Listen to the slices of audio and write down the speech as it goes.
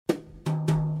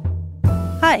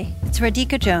Hi, it's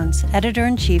Radhika Jones,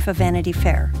 Editor-in-Chief of Vanity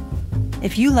Fair.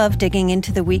 If you love digging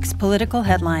into the week's political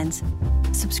headlines,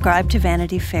 subscribe to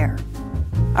Vanity Fair.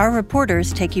 Our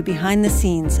reporters take you behind the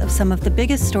scenes of some of the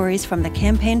biggest stories from the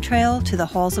campaign trail to the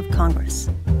halls of Congress.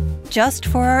 Just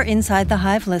for our Inside the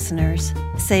Hive listeners,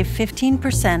 save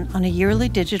 15% on a yearly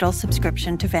digital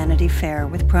subscription to Vanity Fair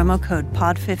with promo code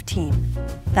POD15.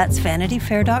 That's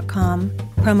vanityfair.com,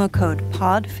 promo code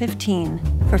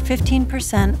POD15 for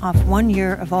 15% off 1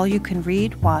 year of all you can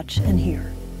read, watch, and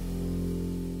hear.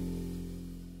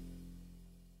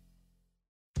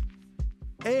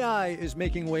 AI is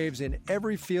making waves in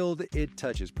every field it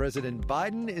touches. President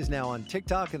Biden is now on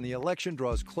TikTok, and the election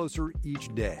draws closer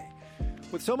each day.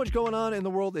 With so much going on in the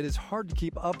world, it is hard to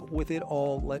keep up with it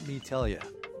all, let me tell you.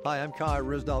 Hi, I'm Kai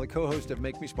Risdal, the co-host of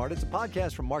Make Me Smart. It's a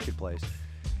podcast from Marketplace.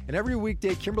 And every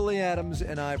weekday, Kimberly Adams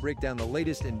and I break down the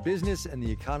latest in business and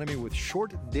the economy with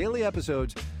short daily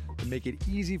episodes to make it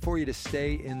easy for you to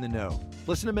stay in the know.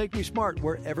 Listen to Make Me Smart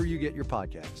wherever you get your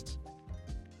podcasts.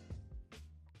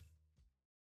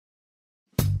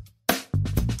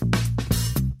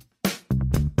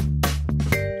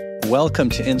 Welcome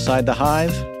to Inside the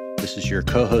Hive. This is your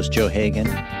co-host, Joe Hagan.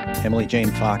 Emily Jane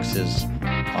Fox is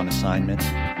on assignment.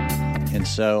 And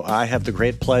so I have the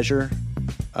great pleasure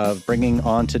of bringing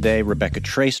on today Rebecca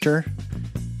Traister,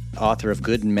 author of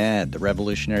Good and Mad, The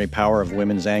Revolutionary Power of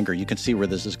Women's Anger. You can see where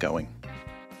this is going,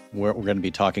 what we're going to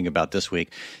be talking about this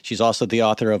week. She's also the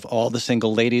author of All the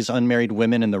Single Ladies, Unmarried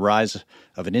Women, and the Rise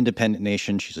of an Independent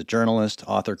Nation. She's a journalist,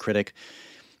 author, critic,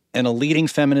 and a leading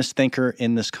feminist thinker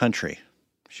in this country.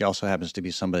 She also happens to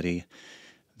be somebody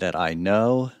that I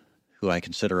know, who I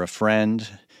consider a friend,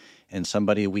 and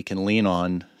somebody we can lean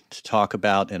on to talk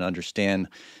about and understand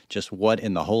just what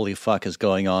in the holy fuck is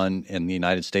going on in the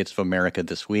United States of America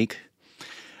this week.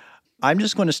 I'm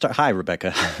just going to start. Hi,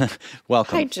 Rebecca.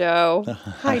 Welcome. Hi, Joe.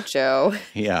 Hi, Joe.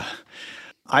 Yeah.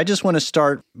 I just want to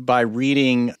start by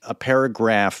reading a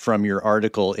paragraph from your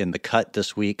article in The Cut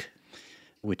this week,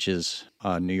 which is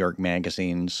on New York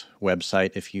Magazine's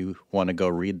website, if you want to go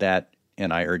read that,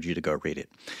 and I urge you to go read it.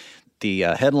 The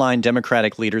headline,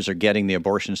 Democratic leaders are getting the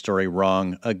abortion story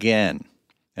wrong again.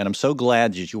 And I'm so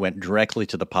glad that you went directly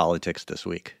to the politics this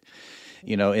week,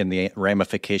 you know, in the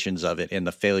ramifications of it and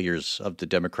the failures of the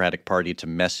Democratic Party to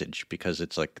message, because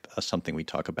it's like something we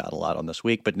talk about a lot on This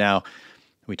Week, but now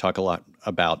we talk a lot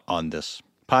about on this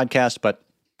podcast. But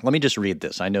let me just read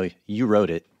this. I know you wrote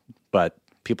it, but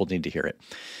people need to hear it.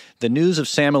 The news of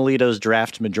Sam Alito's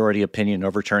draft majority opinion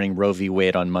overturning Roe v.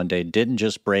 Wade on Monday didn't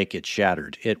just break, it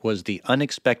shattered. It was the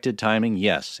unexpected timing,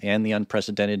 yes, and the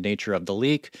unprecedented nature of the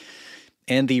leak,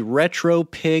 and the retro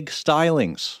pig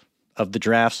stylings of the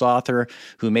draft's author,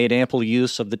 who made ample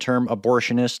use of the term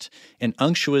abortionist and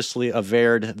unctuously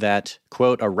averred that,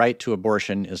 quote, a right to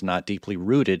abortion is not deeply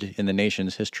rooted in the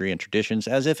nation's history and traditions,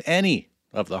 as if any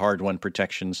of the hard-won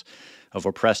protections of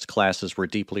oppressed classes were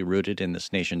deeply rooted in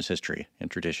this nation's history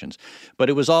and traditions. But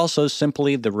it was also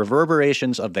simply the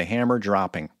reverberations of the hammer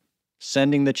dropping,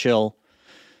 sending the chill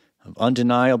of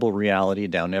undeniable reality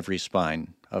down every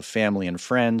spine of family and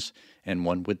friends, and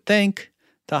one would think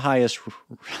the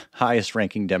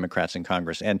highest-ranking Democrats in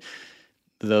Congress, and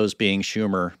those being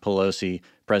Schumer, Pelosi,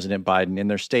 President Biden. In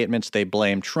their statements, they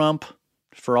blame Trump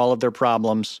for all of their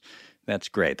problems. That's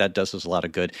great. That does us a lot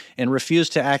of good. And refuse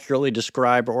to accurately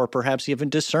describe or perhaps even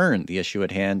discern the issue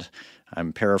at hand.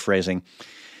 I'm paraphrasing.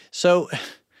 So,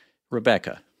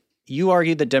 Rebecca, you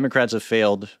argue that Democrats have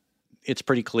failed. It's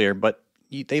pretty clear, but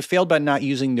they failed by not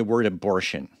using the word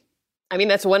abortion. I mean,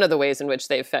 that's one of the ways in which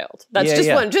they've failed. That's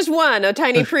just one, a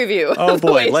tiny preview oh, of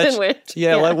boy. the ways in which.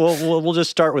 We'll just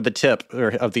start with the tip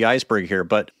of the iceberg here.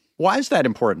 But why is that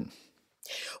important?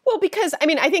 Well, because, I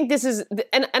mean, I think this is,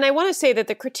 and I want to say that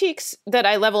the critiques that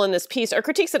I level in this piece are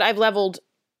critiques that I've leveled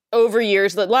over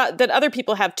years that other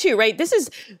people have too, right?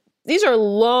 These are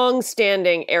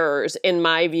long-standing errors, in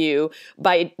my view,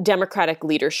 by Democratic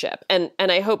leadership. And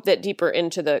I hope that deeper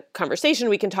into the conversation,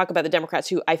 we can talk about the Democrats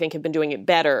who I think have been doing it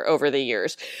better over the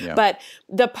years. Yeah. But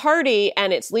the party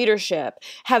and its leadership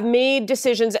have made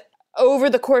decisions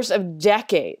over the course of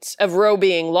decades of Roe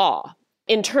being law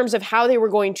in terms of how they were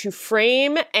going to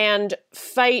frame and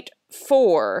fight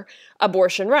for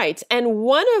abortion rights. And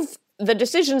one of the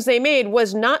decisions they made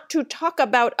was not to talk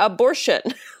about abortion.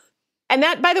 And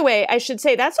that, by the way, I should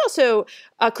say, that's also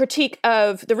a critique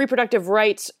of the reproductive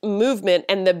rights movement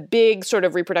and the big sort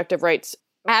of reproductive rights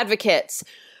advocates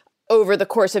over the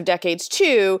course of decades,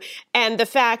 too. And the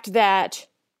fact that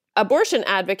abortion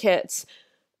advocates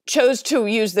chose to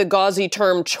use the gauzy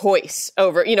term choice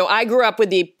over, I grew up with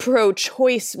the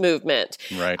pro-choice movement.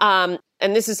 Right.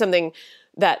 And this is something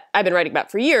that I've been writing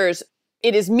about for years.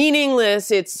 it is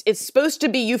meaningless. It's supposed to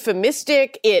be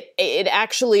euphemistic. It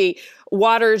actually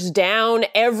waters down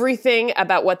everything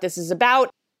about what this is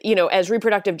about. You know, as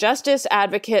reproductive justice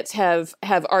advocates have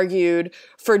argued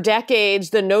for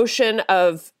decades, the notion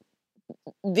of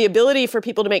the ability for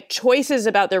people to make choices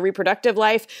about their reproductive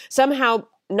life, somehow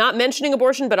not mentioning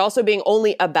abortion, but also being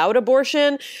only about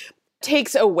abortion,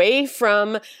 takes away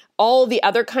from all the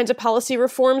other kinds of policy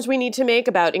reforms we need to make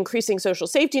about increasing social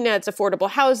safety nets, affordable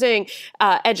housing,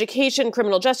 education,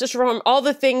 criminal justice reform, all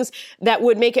the things that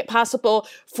would make it possible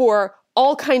for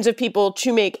all kinds of people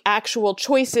to make actual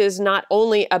choices, not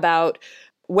only about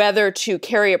whether to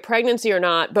carry a pregnancy or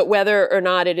not, but whether or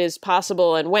not it is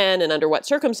possible and when and under what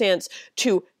circumstance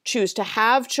to choose to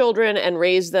have children and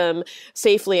raise them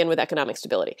safely and with economic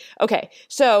stability. Okay,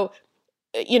 so,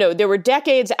 you know, there were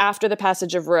decades after the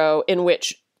passage of Roe in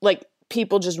which, like,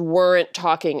 people just weren't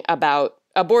talking about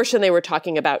abortion. They were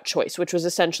talking about choice, which was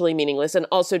essentially meaningless and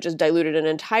also just diluted an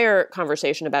entire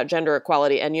conversation about gender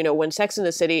equality. And, you know, when Sex and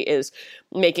the City is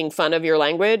making fun of your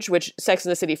language, which Sex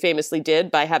and the City famously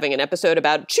did by having an episode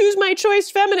about choose my choice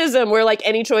feminism, where like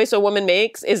any choice a woman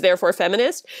makes is therefore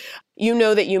feminist, you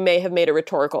know that you may have made a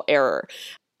rhetorical error.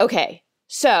 Okay,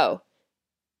 so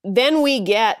then we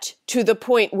get to the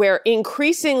point where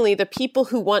increasingly the people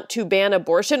who want to ban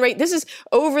abortion, right? This is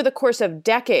over the course of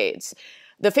decades.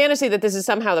 The fantasy that this is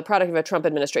somehow the product of a Trump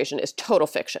administration is total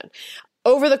fiction.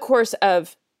 Over the course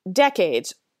of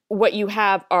decades, what you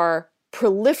have are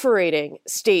proliferating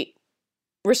state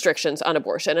restrictions on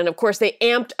abortion. And of course, they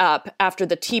amped up after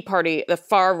the Tea Party, the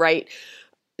far right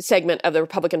segment of the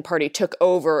Republican Party, took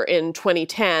over in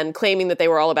 2010, claiming that they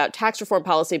were all about tax reform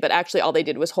policy, but actually all they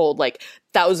did was hold like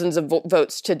thousands of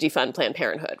votes to defund Planned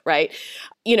Parenthood, right?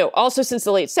 You know, also since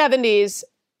the late 70s,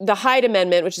 the Hyde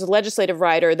Amendment, which is a legislative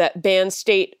rider that bans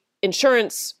state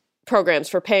insurance programs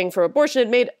for paying for abortion, had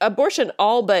made abortion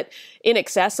all but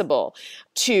inaccessible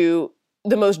to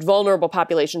the most vulnerable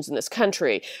populations in this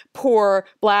country. Poor,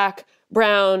 Black,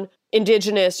 brown,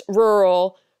 indigenous,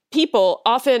 rural people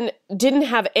often didn't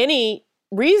have any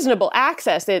reasonable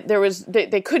access.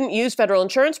 They couldn't use federal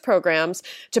insurance programs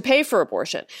to pay for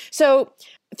abortion. So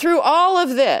through all of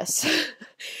this,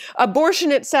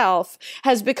 abortion itself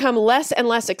has become less and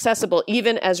less accessible,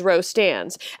 even as Roe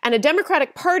stands. And a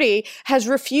Democratic Party has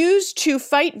refused to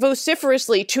fight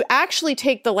vociferously to actually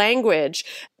take the language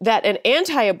that an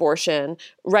anti-abortion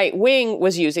right wing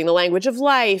was using, the language of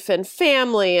life and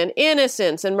family and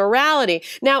innocence and morality.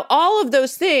 Now, all of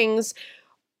those things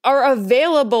are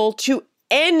available to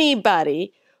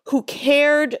anybody who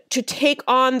cared to take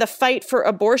on the fight for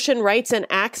abortion rights and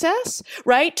access,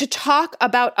 right? To talk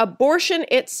about abortion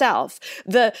itself,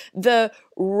 the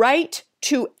right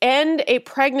to end a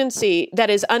pregnancy that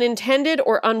is unintended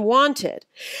or unwanted,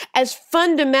 as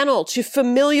fundamental to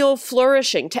familial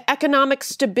flourishing, to economic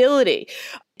stability,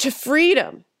 to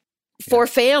freedom for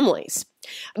families.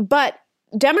 But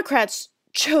Democrats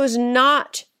chose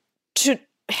not to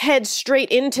head straight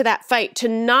into that fight, to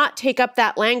not take up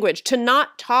that language, to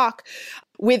not talk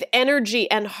with energy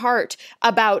and heart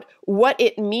about what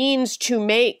it means to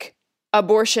make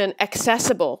abortion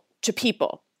accessible to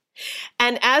people.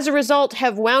 And as a result,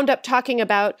 have wound up talking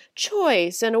about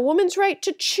choice and a woman's right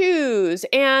to choose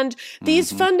and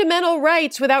these fundamental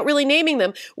rights without really naming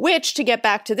them, which, to get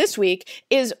back to this week,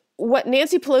 is what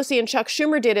Nancy Pelosi and Chuck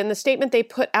Schumer did in the statement they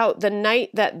put out the night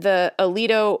that the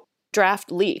Alito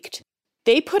draft leaked.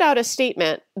 They put out a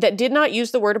statement that did not use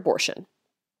the word abortion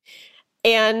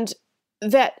and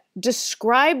that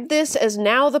described this as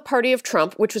now the party of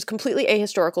Trump, which was completely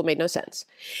ahistorical, made no sense,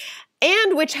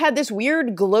 and which had this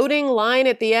weird gloating line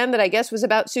at the end that I guess was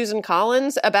about Susan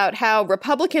Collins, about how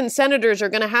Republican senators are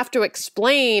going to have to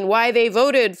explain why they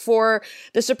voted for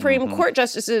the Supreme Court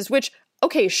justices, which,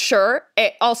 okay, sure.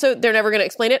 Also, they're never going to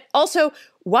explain it. Also,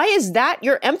 why is that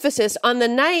your emphasis on the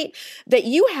night that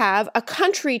you have a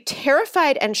country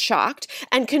terrified and shocked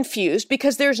and confused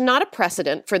because there's not a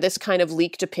precedent for this kind of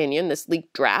leaked opinion, this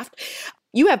leaked draft?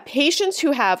 You have patients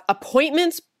who have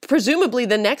appointments, presumably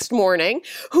the next morning,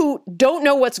 who don't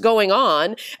know what's going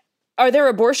on. Are their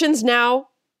abortions now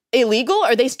illegal?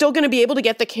 Are they still going to be able to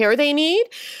get the care they need?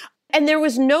 And there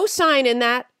was no sign in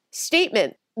that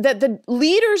statement that the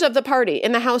leaders of the party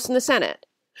in the House and the Senate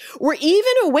were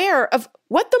even aware of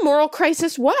what the moral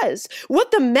crisis was,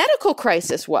 what the medical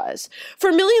crisis was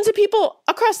for millions of people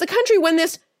across the country when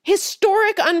this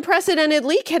historic, unprecedented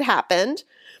leak had happened.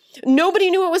 Nobody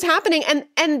knew what was happening.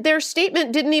 And their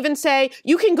statement didn't even say,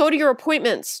 you can go to your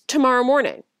appointments tomorrow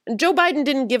morning. Joe Biden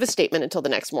didn't give a statement until the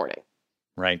next morning.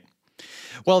 Right.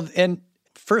 Well, and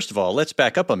first of all, let's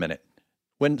back up a minute.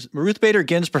 When Ruth Bader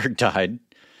Ginsburg died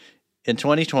in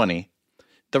 2020,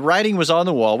 The writing was on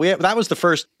the wall. That was the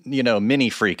first, mini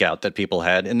freak out that people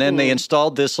had. And then they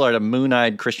installed this sort of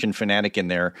moon-eyed Christian fanatic in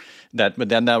there but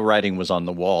then that writing was on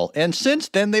the wall. And since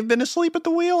then, they've been asleep at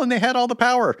the wheel and they had all the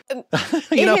power.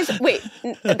 Wait,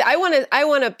 I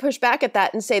want to push back at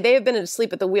that and say they have been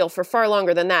asleep at the wheel for far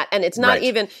longer than that. And it's not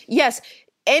even, yes,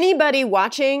 anybody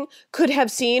watching could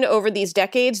have seen over these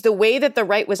decades the way that the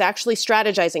right was actually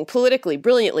strategizing politically,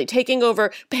 brilliantly, taking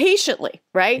over patiently,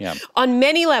 right? Yeah. On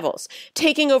many levels,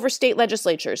 taking over state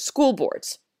legislatures, school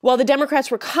boards, while the Democrats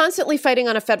were constantly fighting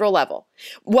on a federal level,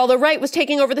 while the right was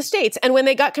taking over the states. And when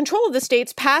they got control of the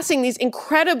states, passing these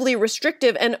incredibly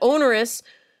restrictive and onerous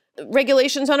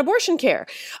regulations on abortion care.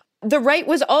 The right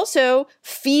was also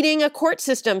feeding a court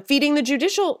system, feeding the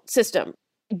judicial system,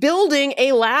 building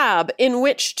a lab in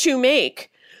which to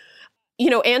make,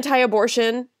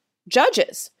 anti-abortion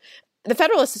judges, the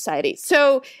Federalist Society.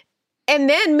 So, and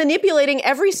then manipulating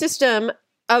every system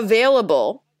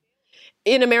available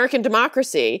in American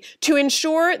democracy to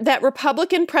ensure that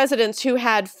Republican presidents who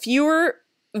had fewer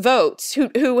votes,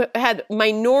 who had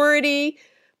minority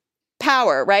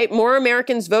power, right? More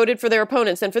Americans voted for their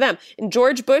opponents than for them. And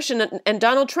George Bush and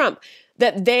Donald Trump,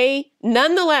 that they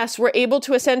nonetheless were able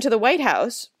to ascend to the White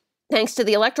House thanks to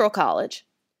the Electoral College.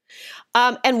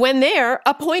 And when there,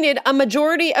 appointed a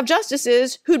majority of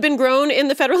justices who'd been grown in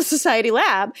the Federalist Society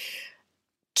lab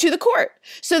to the court,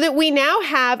 so that we now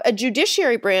have a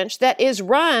judiciary branch that is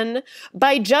run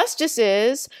by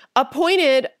justices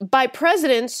appointed by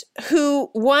presidents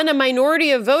who won a minority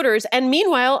of voters. And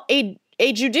meanwhile,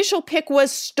 a judicial pick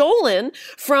was stolen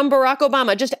from Barack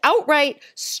Obama, just outright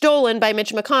stolen by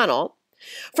Mitch McConnell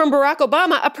from Barack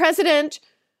Obama, a president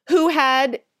who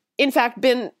had, in fact,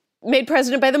 been made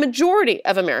president by the majority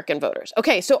of American voters.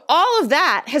 Okay, so all of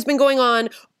that has been going on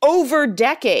over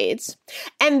decades.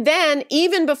 And then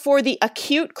even before the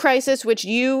acute crisis, which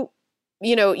you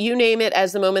name it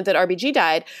as the moment that RBG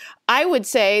died, I would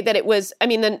say that it was,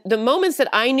 the moments that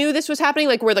I knew this was happening,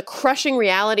 like where the crushing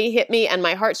reality hit me and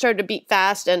my heart started to beat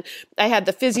fast and I had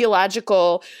the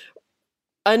physiological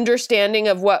understanding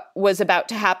of what was about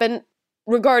to happen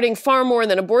regarding far more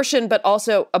than abortion, but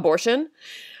also abortion,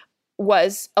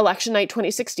 was election night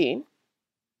 2016.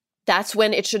 That's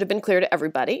when it should have been clear to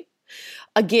everybody.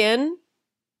 Again,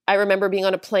 I remember being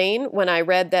on a plane when I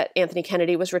read that Anthony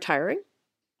Kennedy was retiring.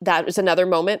 That was another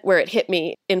moment where it hit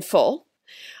me in full.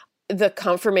 The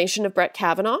confirmation of Brett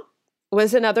Kavanaugh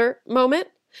was another moment.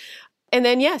 And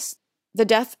then, yes, the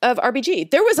death of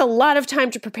RBG. There was a lot of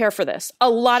time to prepare for this, a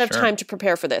lot of time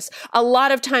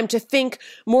to think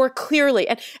more clearly.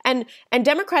 And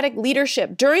Democratic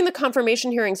leadership during the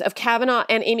confirmation hearings of Kavanaugh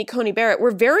and Amy Coney Barrett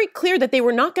were very clear that they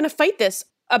were not going to fight this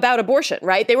about abortion,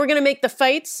 right? They were going to make the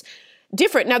fights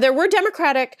different. Now, there were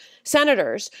Democratic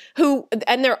senators who,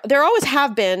 and there always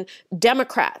have been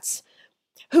Democrats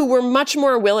who were much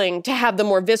more willing to have the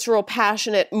more visceral,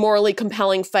 passionate, morally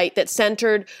compelling fight that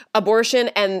centered abortion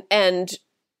and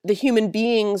the human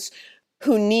beings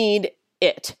who need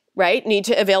it, right? Need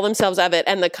to avail themselves of it,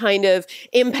 and the kind of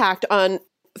impact on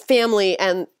family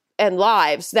and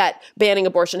lives that banning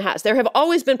abortion has. There have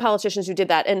always been politicians who did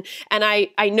that. And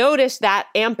I noticed that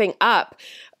amping up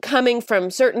coming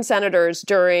from certain senators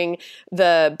during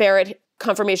the Barrett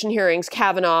confirmation hearings,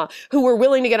 Kavanaugh, who were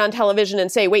willing to get on television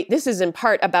and say, wait, this is in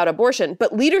part about abortion.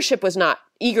 But leadership was not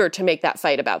eager to make that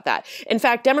fight about that. In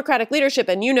fact, Democratic leadership,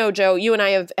 and Joe, you and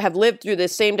I have lived through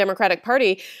this same Democratic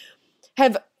Party,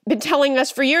 have been telling us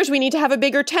for years we need to have a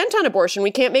bigger tent on abortion. We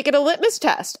can't make it a litmus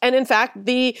test. And in fact,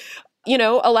 the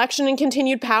election and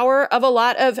continued power of a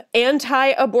lot of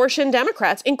anti-abortion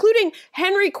Democrats, including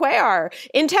Henry Cuellar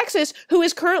in Texas, who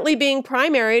is currently being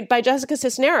primaried by Jessica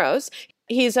Cisneros.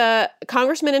 He's a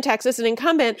congressman in Texas, an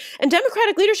incumbent, and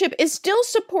Democratic leadership is still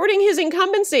supporting his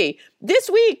incumbency this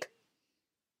week.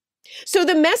 So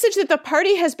the message that the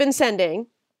party has been sending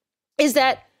is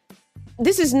that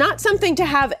this is not something to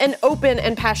have an open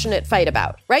and passionate fight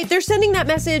about, right? They're sending that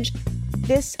message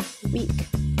this week.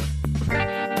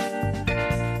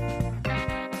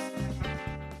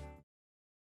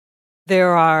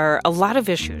 There are a lot of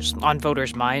issues on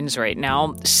voters' minds right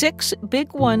now. 6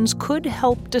 big ones could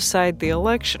help decide the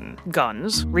election: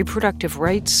 guns, reproductive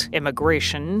rights,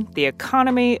 immigration, the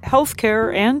economy,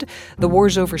 healthcare, and the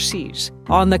wars overseas.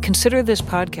 On the Consider This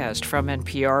podcast from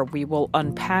NPR, we will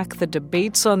unpack the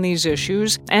debates on these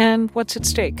issues and what's at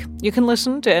stake. You can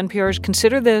listen to NPR's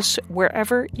Consider This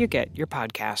wherever you get your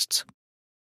podcasts.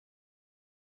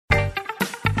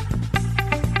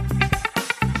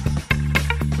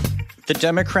 The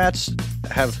Democrats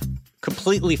have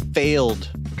completely failed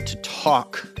to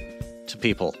talk to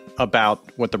people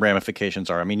about what the ramifications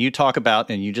are. I mean, you talk about,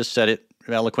 and you just said it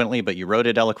eloquently, but you wrote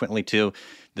it eloquently too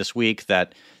this week,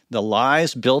 that the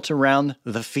lies built around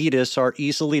the fetus are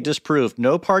easily disproved.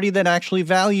 No party that actually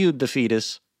valued the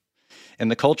fetus and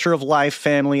the culture of life,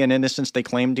 family, and innocence they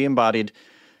claimed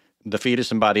the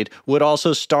fetus embodied, would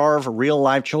also starve real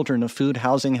live children of food,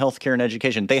 housing, healthcare, and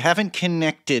education. They haven't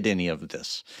connected any of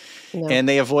this. No. And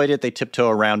they avoid it. They tiptoe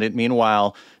around it.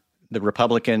 Meanwhile, the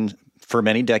Republicans, for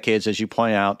many decades, as you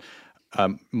point out,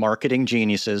 marketing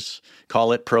geniuses,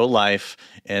 call it pro-life,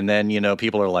 and then,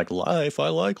 people are like, life, I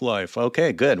like life.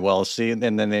 Okay, good. Well, see, and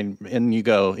then you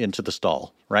go into the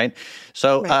stall, right?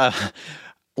 So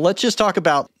let's just talk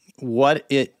about what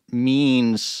it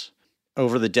means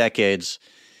over the decades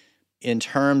in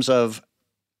terms of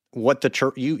what the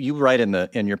church, you write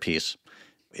in your piece,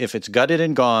 if it's gutted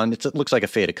and gone, it looks like a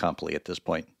fait accompli at this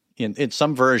point, in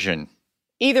some version.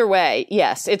 Either way,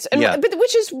 yes. But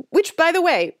which, by the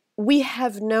way, we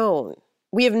have known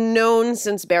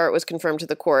since Barrett was confirmed to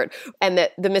the court, and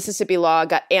that the Mississippi law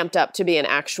got amped up to be an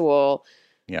actual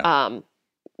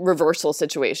reversal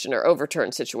situation or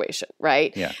overturn situation,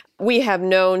 right? Yeah. We have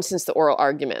known since the oral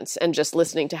arguments and just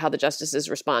listening to how the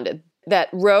justices responded that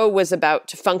Roe was about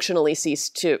to functionally cease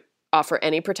to offer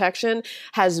any protection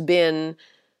has been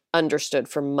understood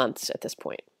for months at this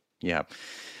point. Yeah.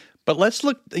 But let's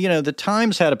look, the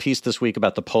Times had a piece this week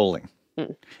about the polling.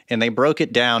 And they broke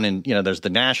it down, and there's the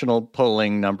national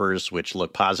polling numbers, which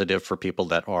look positive for people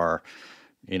that are,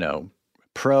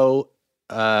 pro.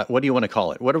 What do you want to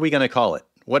call it? What are we going to call it?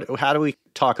 How do we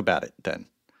talk about it then?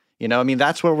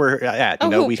 That's where we're at.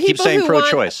 We keep saying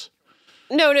pro-choice.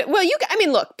 No. Well,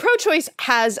 look, pro-choice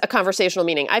has a conversational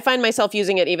meaning. I find myself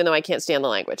using it even though I can't stand the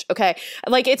language. Okay,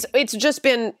 like it's just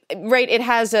been right. It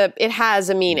has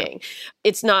a meaning. Yeah.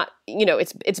 It's not,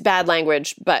 it's bad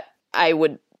language, but I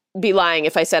would be lying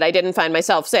if I said I didn't find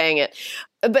myself saying it.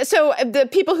 But so the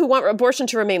people who want abortion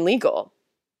to remain legal,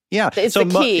 is the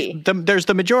key. There's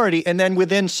the majority, and then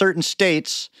within certain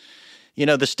states,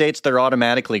 the states that are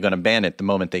automatically going to ban it the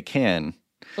moment they can.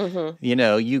 Mm-hmm.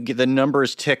 You get the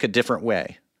numbers tick a different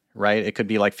way, right? It could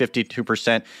be like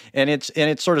 52%, and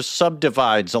it sort of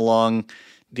subdivides along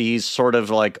these sort of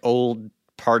like old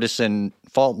partisan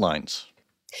fault lines.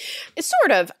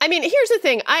 Sort of. Here's the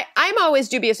thing. I'm always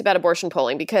dubious about abortion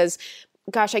polling because,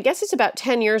 gosh, I guess it's about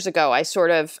 10 years ago I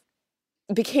sort of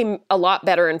became a lot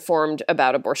better informed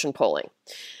about abortion polling.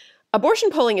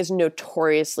 Abortion polling is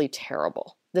notoriously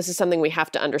terrible. This is something we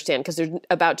have to understand because there's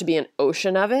about to be an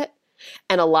ocean of it,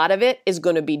 and a lot of it is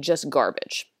going to be just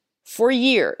garbage. For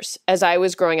years, as I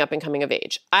was growing up and coming of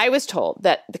age, I was told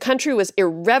that the country was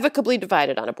irrevocably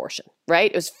divided on abortion,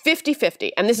 right? It was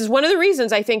 50-50. And this is one of the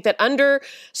reasons I think that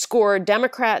underscored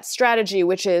Democrats' strategy,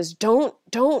 which is don't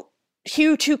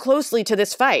hew too closely to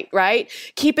this fight, right?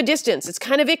 Keep a distance. It's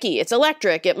kind of icky. It's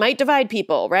electric. It might divide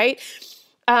people, right?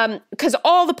 Because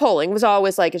all the polling was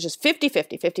always like, it's just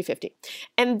 50-50, 50-50.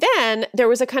 And then there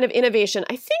was a kind of innovation,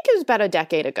 I think it was about a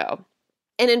decade ago.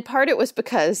 And in part it was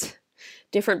because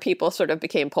different people sort of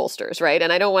became pollsters, right?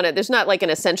 And I don't want to, there's not like an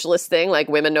essentialist thing, like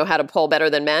women know how to poll better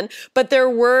than men, but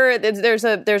there's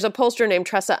a pollster named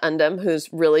Tressa Undum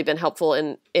who's really been helpful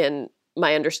in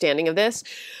my understanding of this.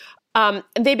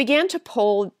 They began to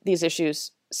poll these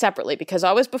issues separately because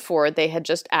always before they had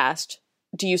just asked,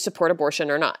 do you support abortion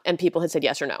or not? And people had said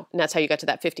yes or no. And that's how you got to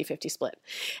that 50-50 split.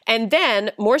 And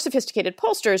then more sophisticated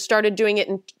pollsters started doing it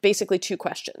in basically two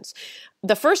questions.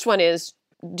 The first one is,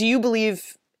 do you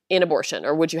believe in abortion,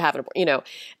 or would you have an abortion?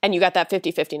 And you got that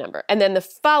 50-50 number. And then the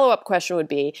follow-up question would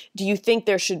be, do you think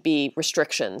there should be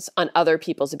restrictions on other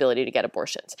people's ability to get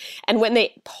abortions? And when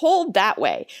they polled that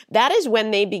way, that is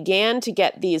when they began to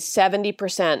get these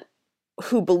 70%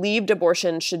 who believed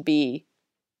abortion should be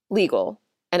legal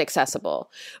and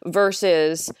accessible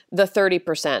versus the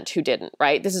 30% who didn't,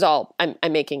 right? This is all, I'm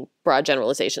making broad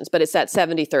generalizations, but it's that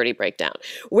 70-30 breakdown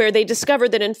where they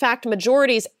discovered that in fact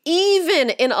majorities, even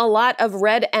in a lot of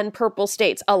red and purple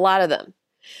states, a lot of them,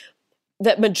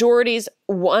 that majorities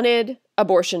wanted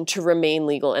abortion to remain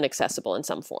legal and accessible in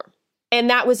some form. And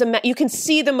that was you can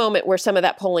see the moment where some of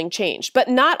that polling changed, but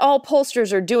not all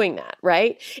pollsters are doing that,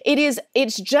 right?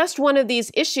 It's just one of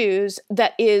these issues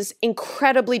that is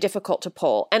incredibly difficult to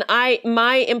poll. And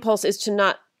my impulse is to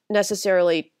not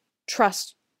necessarily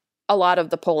trust a lot of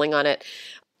the polling on it,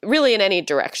 really in any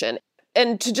direction.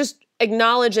 And to just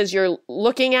acknowledge as you're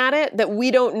looking at it that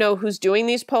we don't know who's doing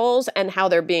these polls and how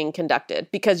they're being conducted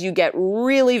because you get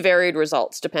really varied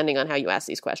results depending on how you ask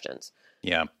these questions.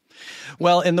 Yeah.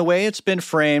 Well, and the way it's been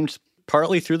framed,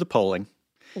 partly through the polling,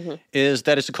 is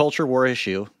that it's a culture war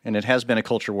issue, and it has been a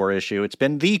culture war issue. It's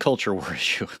been the culture war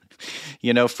issue,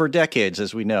 for decades,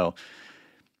 as we know.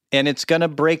 And it's going to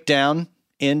break down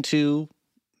into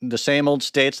the same old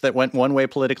states that went one way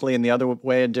politically and the other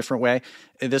way a different way.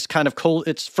 This kind of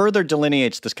it further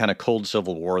delineates this kind of cold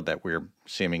civil war that we're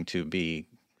seeming to be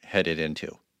headed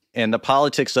into. And the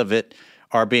politics of it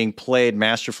are being played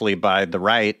masterfully by the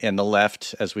right, and the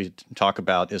left, as we talk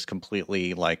about, is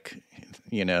completely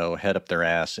head up their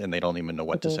ass, and they don't even know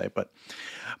what to say.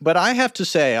 But I have to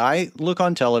say, I look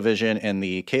on television and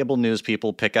the cable news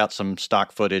people pick out some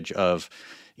stock footage of,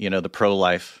 the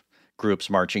pro-life groups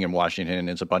marching in Washington, and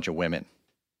it's a bunch of women.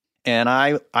 And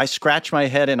I scratch my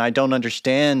head and I don't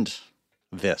understand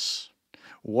this.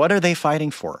 What are they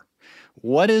fighting for?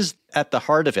 What is at the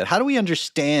heart of it? How do we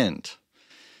understand,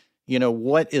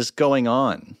 what is going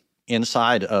on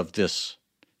inside of this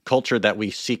culture that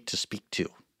we seek to speak to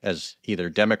as either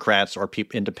Democrats or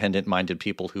independent-minded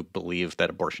people who believe that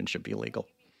abortion should be legal?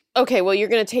 Okay, well, you're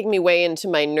going to take me way into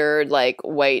my nerd,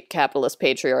 white capitalist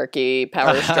patriarchy,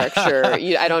 power structure.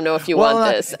 I don't know if you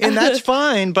want this. And that's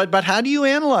fine, but how do you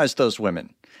analyze those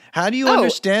women? How do you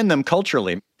understand them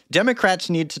culturally? Democrats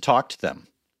need to talk to them.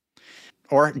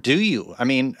 Or do you? I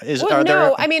mean,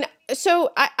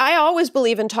 so I always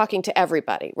believe in talking to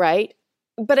everybody, right?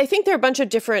 But I think there are a bunch of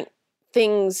different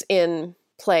things in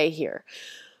play here.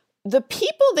 The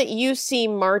people that you see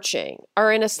marching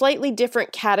are in a slightly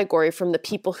different category from the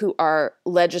people who are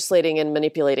legislating and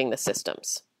manipulating the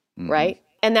systems, right?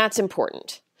 And that's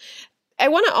important. I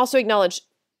want to also acknowledge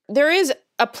there is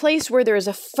a place where there is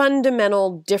a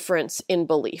fundamental difference in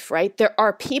belief, right? There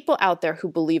are people out there who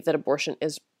believe that abortion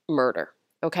is murder,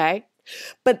 okay?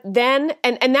 But then,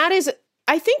 and that is,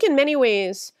 I think in many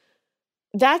ways,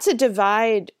 that's a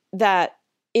divide that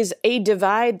is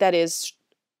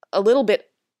a little bit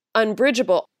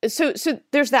unbridgeable. So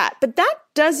there's that. But that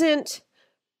doesn't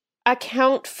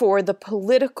account for the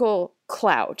political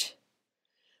clout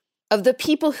of the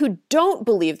people who don't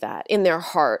believe that in their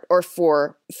heart or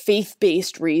for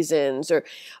faith-based reasons,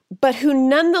 but who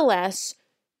nonetheless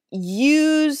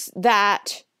use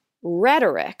that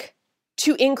rhetoric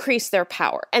to increase their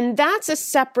power. And that's a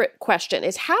separate question,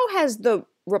 is how has the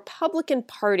Republican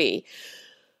Party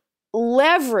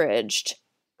leveraged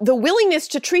the willingness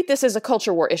to treat this as a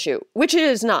culture war issue, which it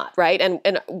is not, right?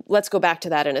 And let's go back to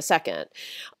that in a second,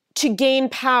 to gain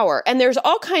power. And there's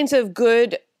all kinds of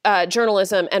good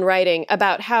journalism and writing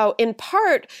about how, in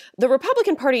part, the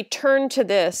Republican Party turned to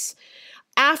this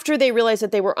after they realized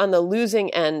that they were on the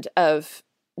losing end of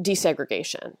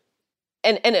desegregation.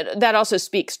 And that also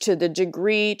speaks to the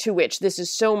degree to which this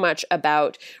is so much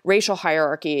about racial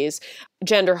hierarchies,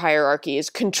 gender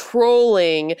hierarchies,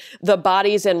 controlling the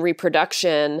bodies and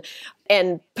reproduction,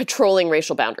 and patrolling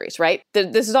racial boundaries, right?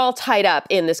 This is all tied up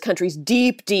in this country's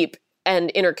deep, deep and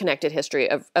interconnected history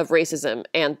of racism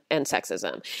and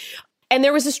sexism. And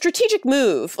there was a strategic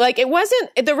move.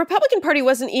 The Republican Party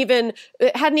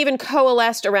hadn't even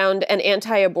coalesced around an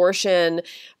anti-abortion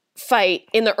fight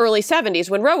in the early 70s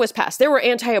when Roe was passed. There were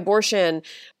anti-abortion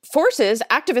forces,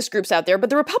 activist groups out there, but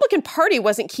the Republican Party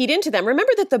wasn't keyed into them.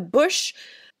 Remember that the Bush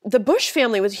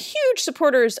family was huge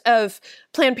supporters of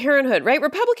Planned Parenthood, right?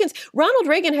 Ronald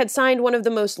Reagan had signed one of the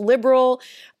most liberal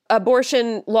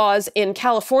abortion laws in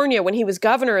California when he was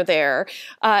governor there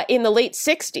in the late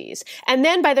 60s. And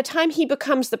then by the time he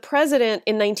becomes the president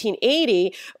in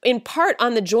 1980, in part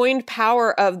on the joined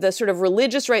power of the sort of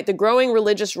religious right, the growing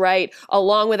religious right,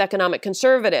 along with economic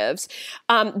conservatives,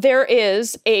 there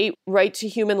is a right to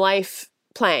human life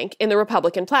plank in the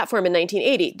Republican platform in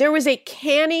 1980. There was a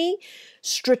canny,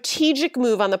 strategic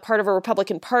move on the part of a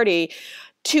Republican Party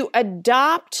to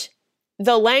adopt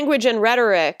the language and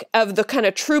rhetoric of the kind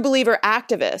of true believer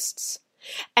activists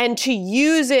and to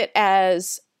use it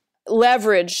as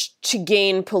leverage to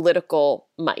gain political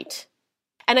might.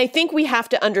 And I think we have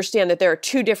to understand that there are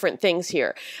two different things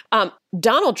here.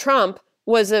 Donald Trump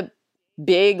was a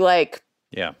big,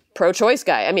 pro-choice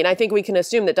guy. I mean, I think we can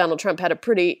assume that Donald Trump had a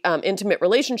pretty intimate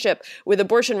relationship with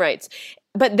abortion rights,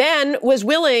 but then was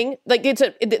willing,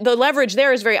 the leverage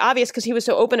there is very obvious because he was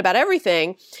so open about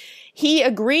everything. He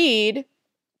agreed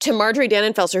to Marjorie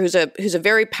Dannenfelser, who's a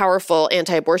very powerful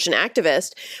anti-abortion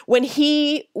activist. When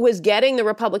he was getting the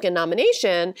Republican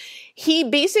nomination, he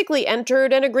basically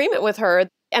entered an agreement with her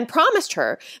and promised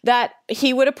her that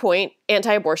he would appoint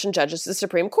anti-abortion judges to the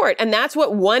Supreme Court. And that's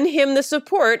what won him the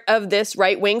support of this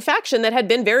right-wing faction that had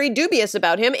been very dubious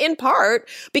about him, in part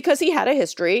because he had a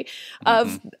history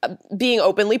of being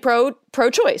openly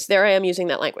pro-choice. There I am using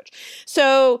that language.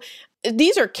 So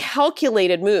these are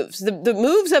calculated moves. The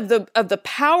moves of the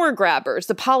power grabbers,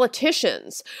 the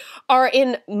politicians, are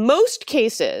in most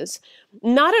cases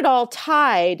not at all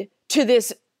tied to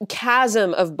this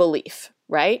chasm of belief,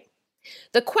 right?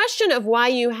 The question of why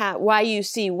you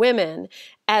see women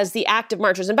as the active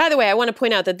marchers, and by the way, I want to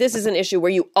point out that this is an issue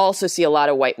where you also see a lot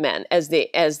of white men as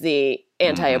the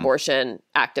anti-abortion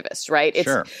activists, right?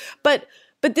 Sure. But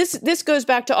this goes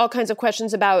back to all kinds of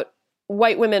questions about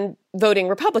white women voting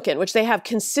Republican, which they have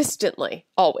consistently,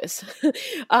 always.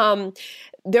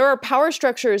 There are power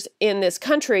structures in this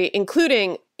country,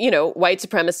 including, white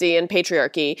supremacy and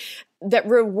patriarchy, that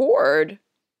reward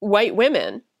white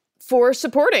women for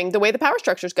supporting the way the power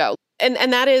structures go. And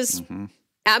that is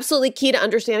absolutely key to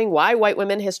understanding why white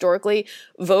women historically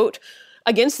vote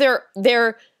against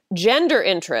their gender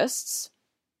interests,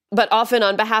 but often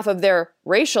on behalf of their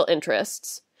racial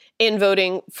interests in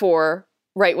voting for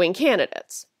right-wing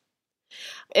candidates.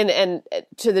 And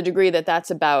to the degree that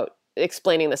that's about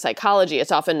explaining the psychology,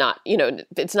 it's often not,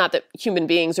 it's not that human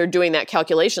beings are doing that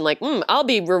calculation like, I'll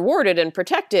be rewarded and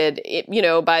protected,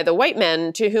 by the white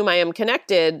men to whom I am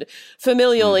connected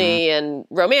familially and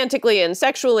romantically and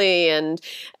sexually and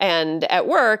at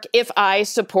work if I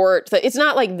support it's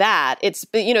not like that. It's,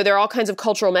 there are all kinds of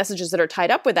cultural messages that are tied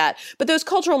up with that. But those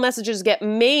cultural messages get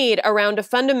made around a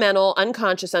fundamental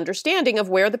unconscious understanding of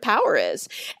where the power is,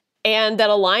 and that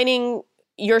aligning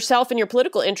yourself and your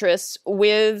political interests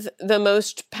with the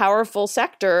most powerful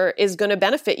sector is going to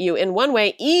benefit you in one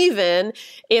way, even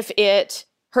if it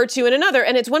hurts you in another.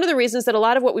 And it's one of the reasons that a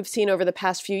lot of what we've seen over the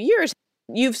past few years,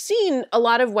 you've seen a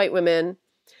lot of white women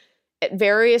at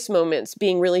various moments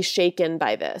being really shaken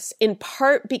by this, in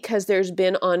part because there's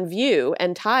been on view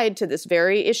and tied to this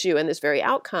very issue and this very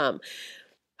outcome,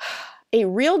 a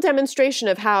real demonstration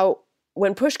of how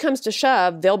when push comes to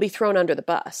shove, they'll be thrown under the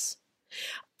bus.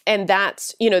 And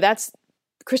that's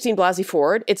Christine Blasey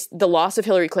Ford. It's the loss of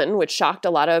Hillary Clinton, which shocked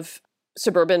a lot of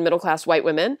suburban middle-class white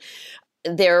women.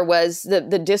 There was the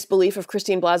disbelief of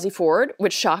Christine Blasey Ford,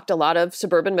 which shocked a lot of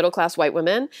suburban middle-class white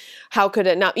women. How could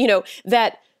it not,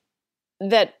 that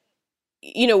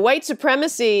white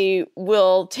supremacy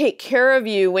will take care of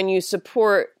you when you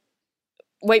support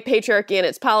white patriarchy and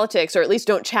its politics, or at least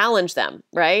don't challenge them,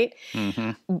 right?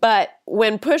 But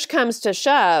when push comes to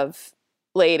shove,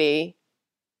 lady,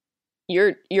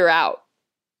 you're out,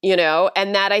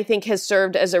 and that I think has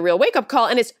served as a real wake-up call.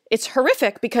 And it's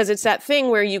horrific because it's that thing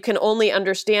where you can only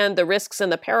understand the risks and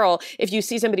the peril if you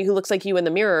see somebody who looks like you in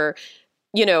the mirror,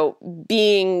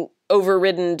 being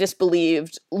overridden,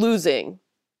 disbelieved, losing.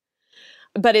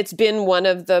 But it's been one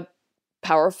of the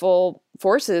powerful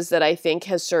forces that I think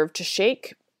has served to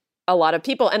shake a lot of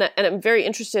people. And I'm very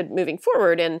interested moving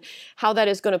forward in how that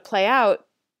is going to play out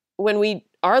when we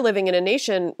are living in a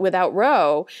nation without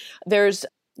Roe. There's,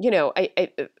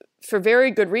 for very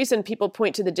good reason, people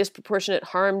point to the disproportionate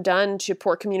harm done to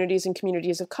poor communities and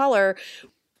communities of color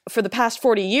for the past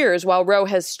 40 years while Roe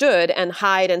has stood, and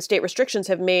Hyde and state restrictions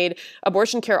have made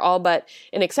abortion care all but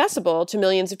inaccessible to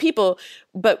millions of people.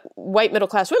 But white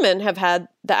middle-class women have had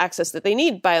the access that they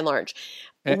need by and large.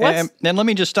 And let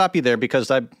me just stop you there,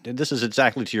 because this is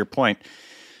exactly to your point.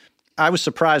 I was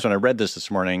surprised when I read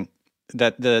this morning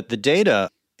that the data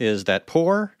is that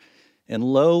poor and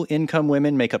low-income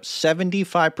women make up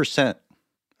 75%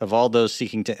 of all those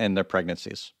seeking to end their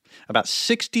pregnancies. About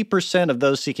 60% of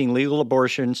those seeking legal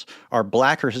abortions are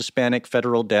Black or Hispanic,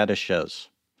 federal data shows.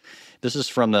 This is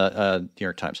from the New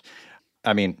York Times.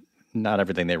 I mean, not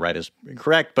everything they write is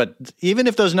correct, but even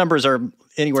if those numbers are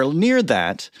anywhere near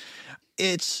that,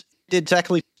 it's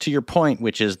exactly to your point,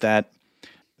 which is that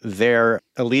their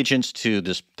allegiance to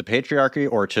the patriarchy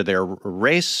or to their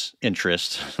race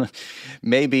interests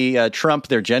maybe trump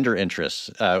their gender interests,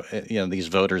 these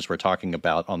voters we're talking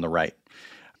about on the right.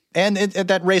 And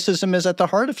that racism is at the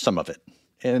heart of some of it.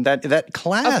 And that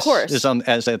class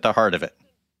is at the heart of it.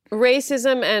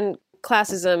 Racism and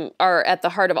classism are at the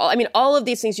heart of all of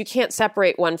these things. You can't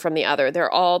separate one from the other.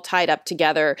 They're all tied up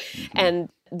together. And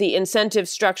the incentive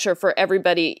structure for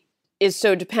everybody is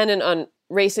so dependent on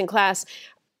race and class.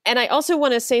 And I also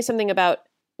want to say something about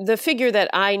the figure that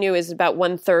I knew is about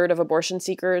 1/3 of abortion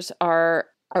seekers are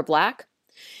Black.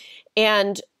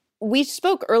 And we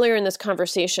spoke earlier in this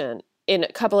conversation in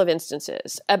a couple of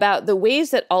instances about the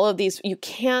ways that all of these, you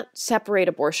can't separate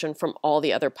abortion from all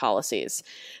the other policies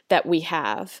that we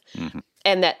have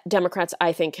and that Democrats,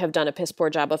 I think, have done a piss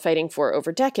poor job of fighting for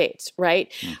over decades,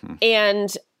 right?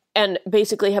 And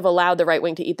basically have allowed the right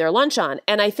wing to eat their lunch on.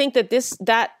 And I think that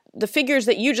the figures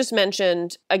that you just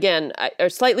mentioned, again, are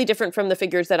slightly different from the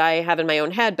figures that I have in my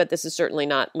own head, but this is certainly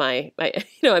not I'm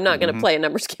not going to play a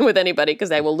numbers game with anybody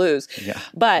because I will lose. Yeah.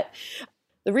 But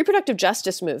the reproductive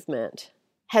justice movement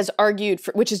has argued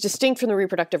for, which is distinct from the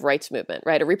reproductive rights movement,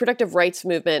 right? A reproductive rights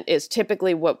movement is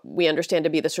typically what we understand to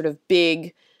be the sort of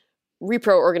big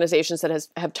repro organizations that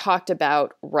have talked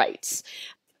about rights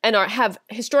and have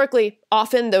historically,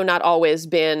 often, though not always,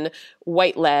 been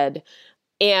white-led.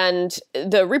 And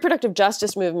the reproductive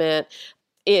justice movement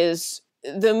is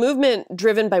the movement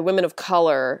driven by women of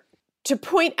color to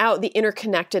point out the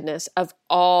interconnectedness of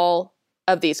all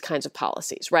of these kinds of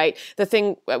policies, right? The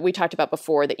thing we talked about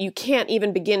before, that you can't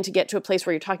even begin to get to a place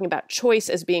where you're talking about choice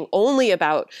as being only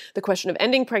about the question of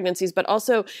ending pregnancies, but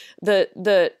also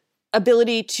the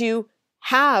ability to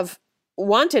have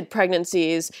wanted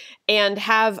pregnancies and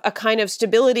have a kind of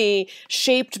stability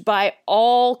shaped by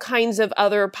all kinds of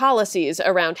other policies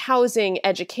around housing,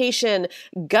 education,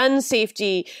 gun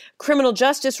safety, criminal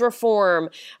justice reform,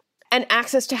 and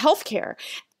access to healthcare.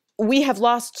 We have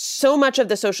lost so much of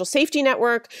the social safety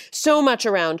network, so much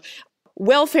around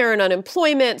welfare and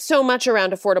unemployment, so much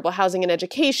around affordable housing and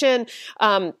education.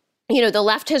 The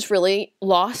left has really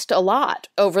lost a lot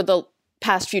over the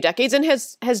past few decades and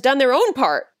has done their own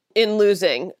part in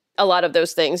losing a lot of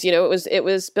those things. It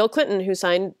was Bill Clinton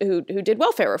who did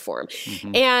welfare reform.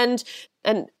 Mm-hmm.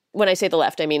 And when I say the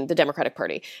left, I mean the Democratic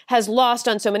Party has lost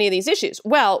on so many of these issues.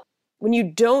 Well, when you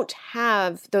don't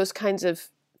have those kinds of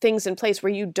things in place,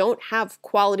 where you don't have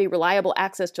quality, reliable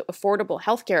access to affordable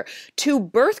healthcare, to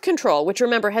birth control, which,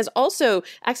 remember,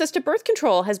 access to birth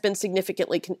control has been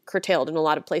significantly curtailed in a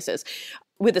lot of places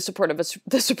with the support of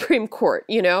the Supreme Court.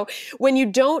 When you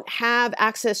don't have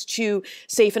access to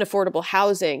safe and affordable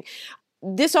housing,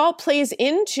 this all plays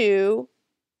into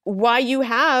why you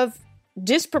have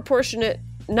disproportionate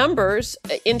numbers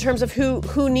in terms of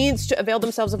who needs to avail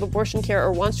themselves of abortion care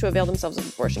or wants to avail themselves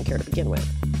of abortion care to begin with.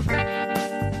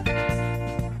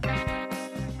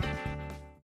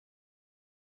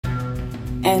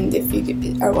 And if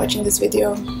you are watching this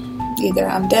video, either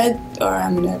I'm dead or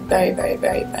I'm in a very, very,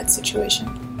 very bad situation.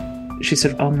 She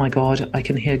said, "Oh my God, I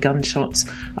can hear gunshots.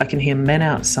 I can hear men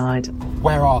outside."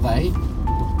 Where are they?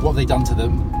 What have they done to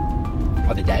them?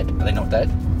 Are they dead? Are they not dead?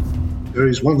 There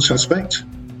is one suspect,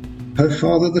 her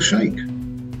father, the Sheikh.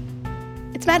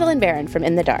 It's Madeline Barron from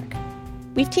In the Dark.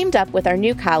 We've teamed up with our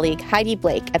new colleague Heidi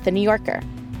Blake at The New Yorker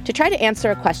to try to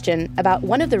answer a question about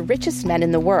one of the richest men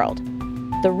in the world,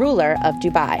 the ruler of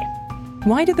Dubai.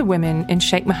 Why do the women in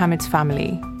Sheikh Mohammed's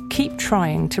family keep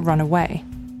trying to run away?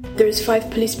 There's 5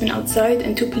 policemen outside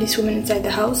and 2 policewomen inside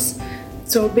the house.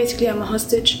 So basically I'm a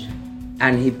hostage.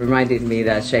 And he reminded me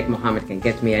that Sheikh Mohammed can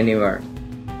get me anywhere.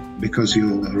 Because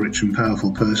you're a rich and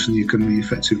powerful person, you can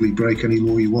effectively break any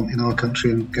law you want in our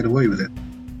country and get away with it.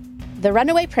 The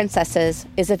Runaway Princesses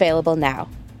is available now.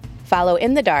 Follow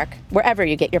In the Dark wherever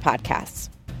you get your podcasts.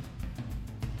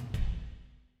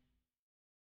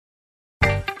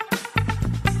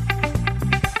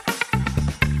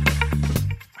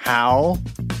 How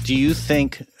do you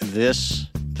think the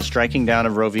striking down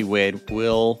of Roe v. Wade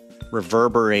will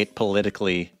reverberate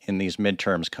politically in these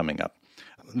midterms coming up?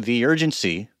 The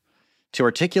urgency to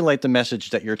articulate the message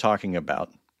that you're talking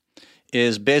about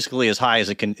is basically as high as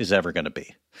it is ever going to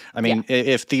be. I mean,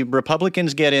 if the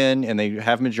Republicans get in and they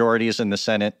have majorities in the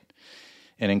Senate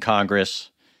and in Congress,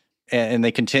 and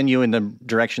they continue in the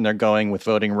direction they're going with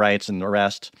voting rights and the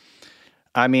rest,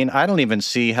 I mean, I don't even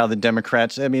see how the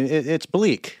Democrats, it's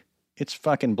bleak. It's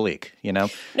fucking bleak,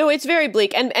 No, it's very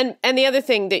bleak. And the other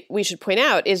thing that we should point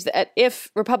out is that if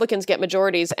Republicans get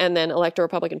majorities and then elect a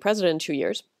Republican president in 2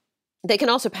 years, they can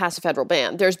also pass a federal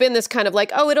ban. There's been this kind of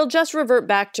it'll just revert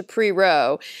back to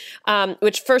pre-Roe,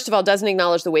 which, first of all, doesn't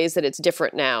acknowledge the ways that it's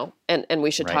different now. And we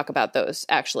should talk about those,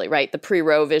 actually, right? The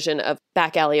pre-Roe vision of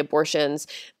back alley abortions.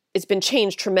 It's been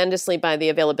changed tremendously by the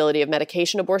availability of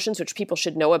medication abortions, which people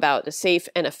should know about, a safe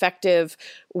and effective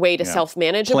way to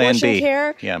self-manage abortion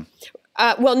care. Yeah.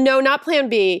 Well, no, not Plan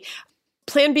B.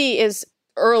 Plan B is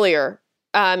earlier.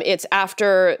 It's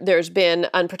after there's been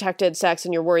unprotected sex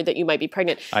and you're worried that you might be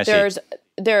pregnant.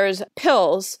 There's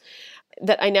pills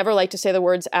that I never like to say the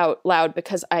words out loud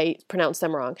because I pronounce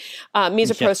them wrong.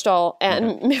 Misoprostol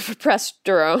and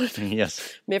mifeprestone.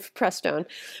 Yes. Mifeprestone.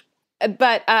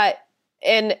 But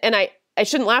and I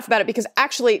shouldn't laugh about it because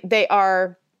actually there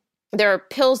are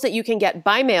pills that you can get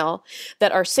by mail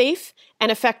that are safe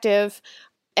and effective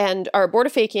and are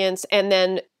abortifacients, and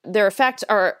then their effects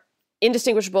are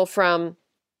indistinguishable from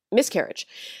miscarriage.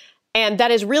 And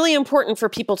that is really important for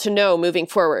people to know moving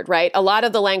forward, right? A lot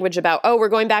of the language about, we're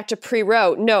going back to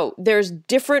pre-Roe. No, there's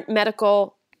different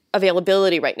medical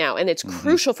availability right now, and it's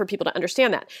crucial for people to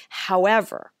understand that.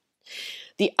 However,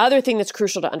 the other thing that's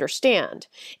crucial to understand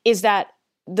is that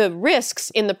the risks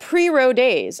in the pre-Roe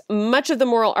days, much of the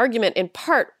moral argument in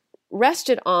part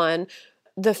rested on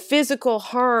the physical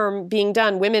harm being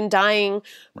done, women dying,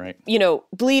 right,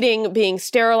 bleeding, being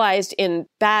sterilized in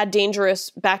bad, dangerous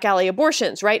back alley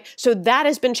abortions, right? So that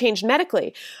has been changed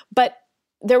medically. But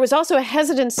there was also a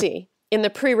hesitancy in the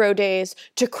pre-Roe days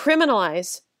to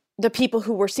criminalize the people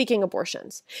who were seeking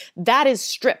abortions. That is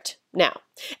stripped now.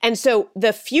 And so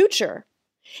the future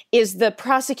is the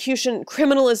prosecution,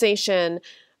 criminalization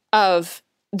of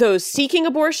those seeking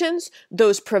abortions,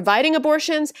 those providing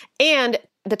abortions, and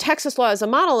the Texas law is a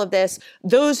model of this,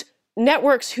 those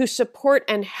networks who support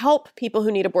and help people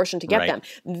who need abortion to get them.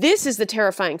 This is the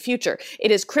terrifying future.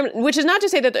 It is which is not to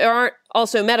say that there aren't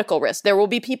also medical risks. There will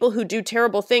be people who do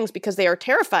terrible things because they are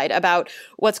terrified about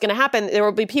what's going to happen. There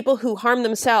will be people who harm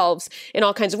themselves in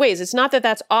all kinds of ways. It's not that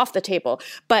that's off the table,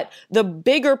 but the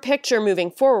bigger picture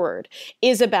moving forward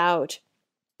is about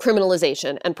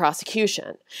criminalization and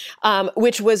prosecution,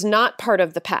 which was not part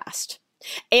of the past.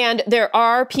 And there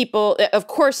are people, of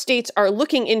course, states are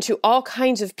looking into all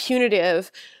kinds of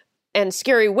punitive and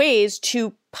scary ways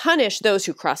to punish those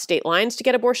who cross state lines to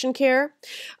get abortion care,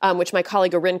 which my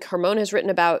colleague Orin Carmon has written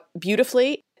about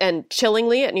beautifully and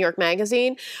chillingly at New York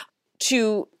Magazine,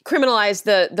 to criminalize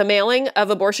the mailing of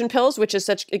abortion pills, which is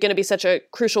going to be such a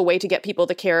crucial way to get people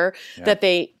the care that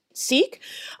they seek.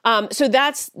 So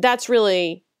that's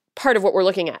really part of what we're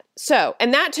looking at. So,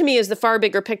 and that to me is the far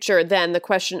bigger picture than the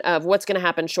question of what's going to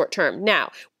happen short term.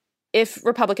 Now, if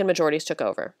Republican majorities took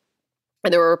over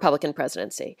and there were a Republican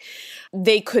presidency,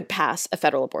 they could pass a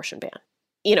federal abortion ban.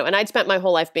 And I'd spent my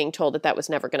whole life being told that was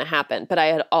never going to happen, but I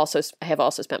have also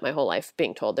spent my whole life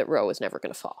being told that Roe was never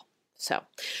going to fall. So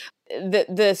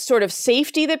the sort of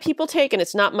safety that people take, and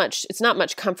it's not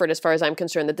much comfort as far as I'm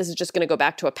concerned, that this is just going to go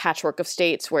back to a patchwork of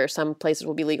states where some places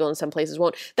will be legal and some places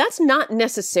won't. That's not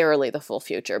necessarily the full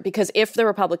future, because if the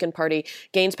Republican Party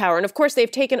gains power, and of course they've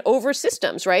taken over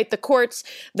systems, right? The courts,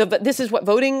 this is what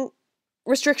voting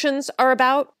restrictions are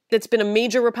about. It's been a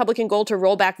major Republican goal to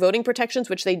roll back voting protections,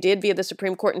 which they did via the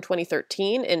Supreme Court in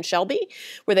 2013 in Shelby,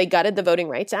 where they gutted the Voting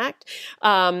Rights Act.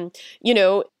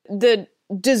 The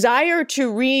desire to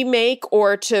remake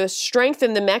or to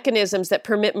strengthen the mechanisms that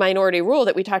permit minority rule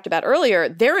that we talked about earlier,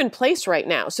 they're in place right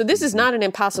now. So this is not an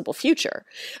impossible future,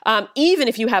 even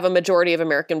if you have a majority of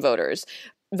American voters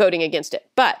voting against it.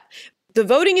 But the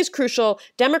voting is crucial.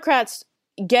 Democrats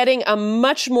getting a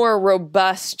much more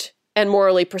robust and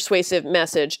morally persuasive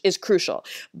message is crucial.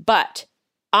 But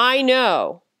I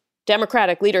know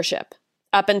Democratic leadership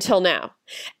up until now,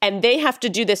 and they have to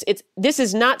do this. This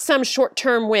is not some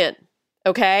short-term win.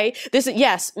 Okay?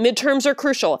 Yes, midterms are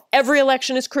crucial. Every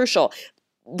election is crucial.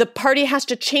 The party has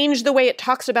to change the way it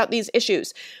talks about these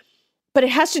issues. But it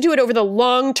has to do it over the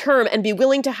long term and be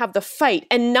willing to have the fight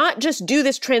and not just do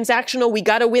this transactional, we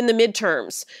got to win the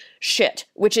midterms shit,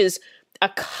 which is a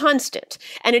constant.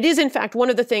 And it is, in fact, one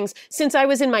of the things, since I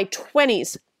was in my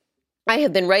 20s, I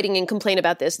have been writing and complain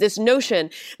about this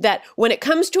notion that when it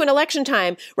comes to an election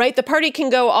time, right, the party can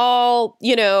go all,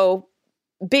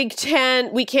 Big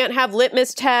Tent, we can't have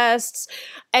litmus tests.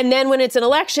 And then when it's an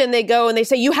election, they go and they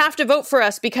say, you have to vote for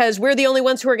us because we're the only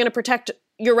ones who are going to protect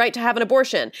your right to have an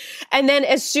abortion. And then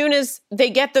as soon as they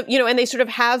get and they sort of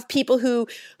have people who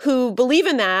believe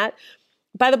in that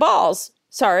by the balls,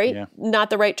 not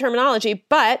the right terminology,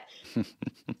 but,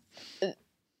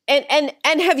 and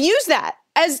have used that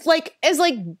as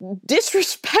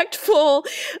disrespectful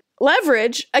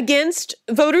leverage against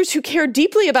voters who care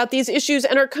deeply about these issues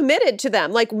and are committed to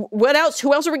them. Like, what else?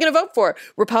 Who else are we going to vote for?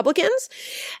 Republicans?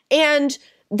 And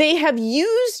they have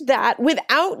used that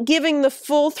without giving the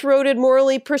full-throated,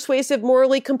 morally persuasive,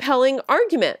 morally compelling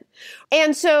argument.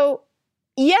 And so,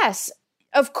 yes,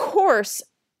 of course,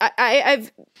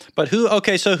 I've... But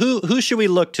who should we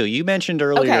look to? You mentioned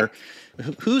earlier,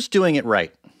 who's doing it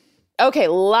right? Okay,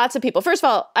 lots of people. First of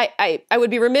all, I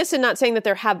would be remiss in not saying that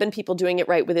there have been people doing it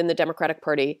right within the Democratic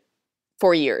Party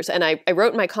for years. And I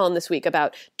wrote in my column this week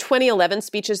about 2011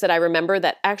 speeches that I remember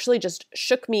that actually just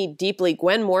shook me deeply.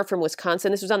 Gwen Moore from Wisconsin.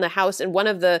 This was on the House in one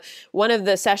of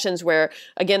the sessions where,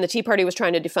 again, the Tea Party was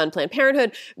trying to defund Planned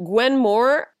Parenthood. Gwen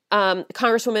Moore,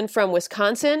 Congresswoman from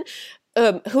Wisconsin,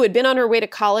 who had been on her way to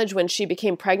college when she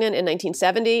became pregnant in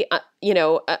 1970,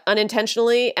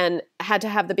 unintentionally, and had to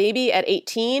have the baby at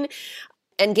 18,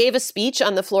 and gave a speech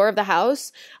on the floor of the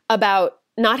House about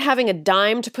not having a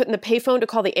dime to put in the payphone to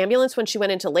call the ambulance when she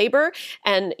went into labor.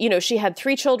 And, she had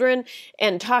 3 children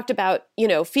and talked about,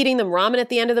 feeding them ramen at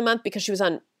the end of the month because she was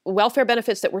on welfare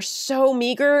benefits that were so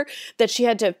meager that she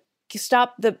had to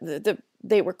stop the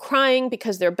they were crying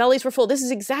because their bellies were full. This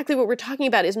is exactly what we're talking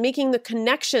about, is making the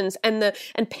connections and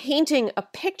painting a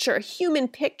picture, a human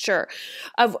picture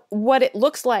of what it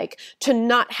looks like to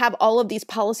not have all of these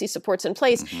policy supports in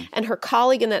place. Mm-hmm. And her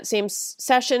colleague in that same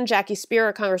session, Jackie Spear,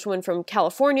 a congresswoman from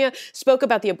California, spoke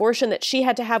about the abortion that she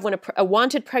had to have when a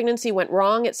wanted pregnancy went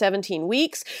wrong at 17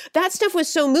 weeks. That stuff was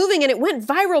so moving and it went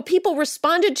viral. People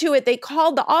responded to it. They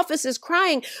called the offices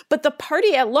crying, but the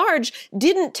party at large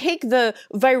didn't take the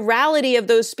virality of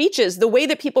those speeches, the way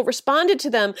that people responded to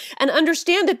them, and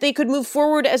understand that they could move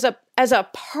forward as a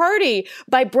party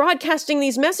by broadcasting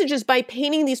these messages, by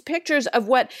painting these pictures of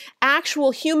what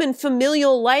actual human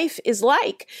familial life is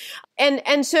like.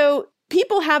 And so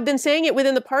people have been saying it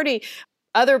within the party.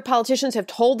 Other politicians have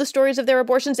told the stories of their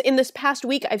abortions. In this past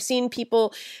week, I've seen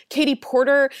people, Katie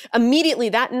Porter, immediately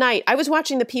that night, I was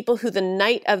watching the people who the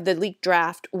night of the leaked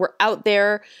draft were out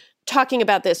there talking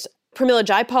about this. Pramila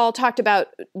Jayapal talked about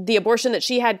the abortion that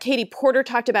she had. Katie Porter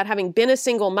talked about having been a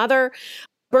single mother.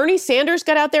 Bernie Sanders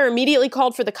got out there, immediately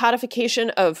called for the codification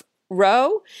of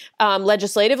Roe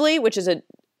legislatively, which is a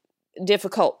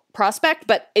difficult prospect,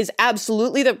 but is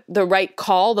absolutely the right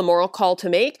call, the moral call to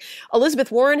make. Elizabeth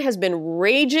Warren has been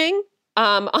raging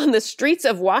on the streets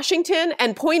of Washington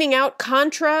and pointing out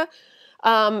contra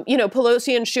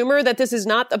Pelosi and Schumer, that this is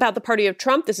not about the party of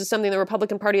Trump. This is something the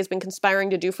Republican Party has been conspiring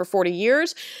to do for 40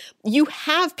 years. You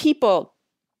have people,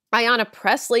 Ayanna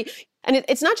Pressley, and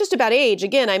it's not just about age.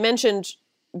 Again, I mentioned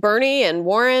Bernie and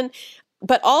Warren,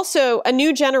 but also a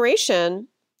new generation,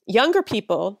 younger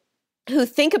people who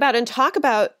think about and talk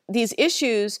about these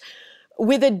issues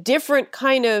with a different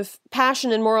kind of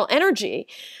passion and moral energy.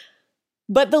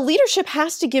 But the leadership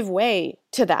has to give way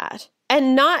to that,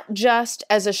 and not just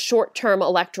as a short-term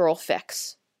electoral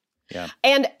fix. Yeah.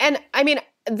 And I mean,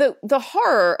 the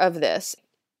horror of this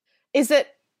is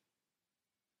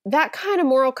that kind of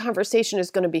moral conversation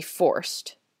is going to be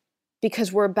forced,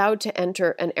 because we're about to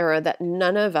enter an era that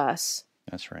none of us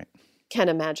That's right. can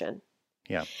imagine.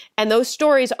 Yeah. And those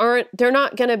stories they're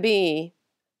not going to be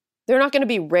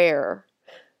rare.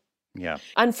 Yeah.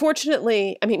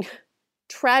 Unfortunately, I mean,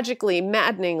 tragically,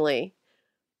 maddeningly,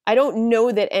 I don't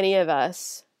know that any of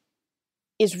us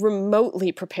is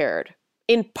remotely prepared,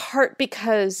 in part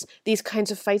because these kinds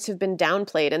of fights have been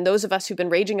downplayed. And those of us who've been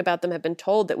raging about them have been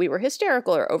told that we were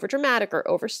hysterical or overdramatic or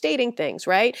overstating things,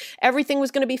 right? Everything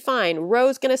was going to be fine.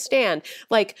 Roe's going to stand.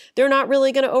 Like, they're not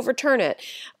really going to overturn it.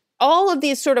 All of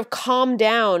these sort of calm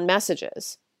down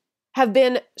messages have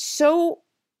been so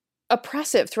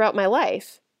oppressive throughout my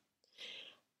life.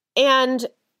 And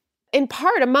in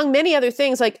part, among many other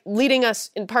things, like leading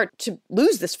us in part to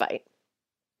lose this fight.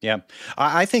 Yeah.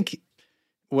 I think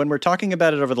when we're talking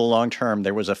about it over the long term,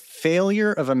 there was a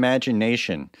failure of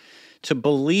imagination to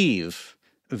believe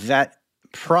that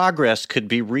progress could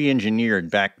be re-engineered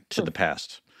back to the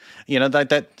past. You know,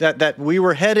 that we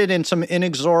were headed in some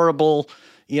inexorable,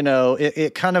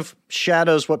 it kind of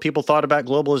shadows what people thought about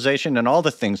globalization and all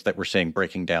the things that we're seeing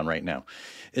breaking down right now,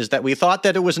 is that we thought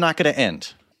that it was not going to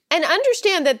end. And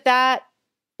understand that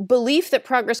belief that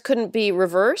progress couldn't be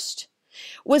reversed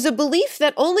was a belief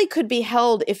that only could be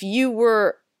held if you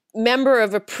were member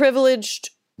of a privileged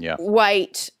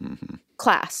white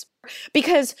class.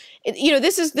 Because,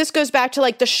 this goes back to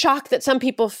like the shock that some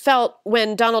people felt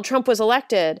when Donald Trump was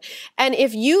elected. And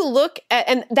if you look at,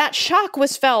 and that shock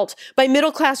was felt by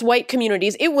middle-class white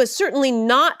communities, it was certainly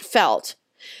not felt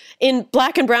in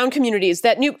Black and brown communities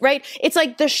right? It's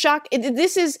like the shock.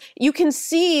 You can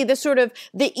see the sort of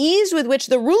the ease with which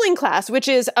the ruling class, which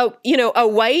is a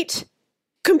white,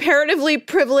 comparatively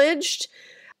privileged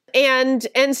and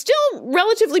still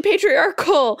relatively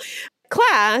patriarchal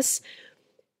class,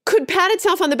 could pat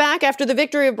itself on the back after the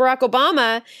victory of Barack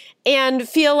Obama and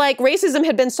feel like racism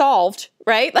had been solved,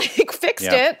 right? Like, fixed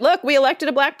it. Look, we elected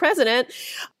a Black president,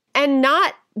 and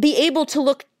not be able to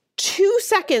look 2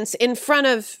 seconds in front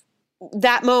of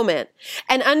that moment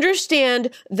and understand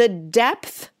the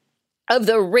depth of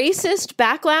the racist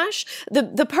backlash.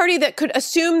 The party that could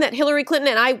assume that Hillary Clinton,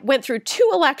 and I went through 2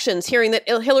 elections hearing that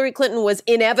Hillary Clinton was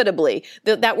inevitably,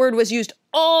 that word was used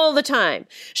all the time.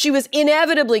 She was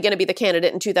inevitably going to be the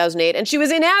candidate in 2008, and she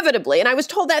was inevitably, and I was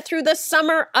told that through the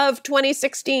summer of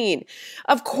 2016.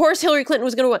 Of course, Hillary Clinton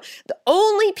was going to win. The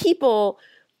only people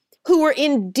who were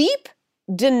in deep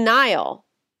denial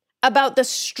about the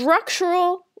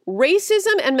structural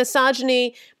racism and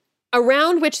misogyny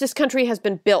around which this country has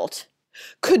been built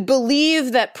could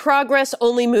believe that progress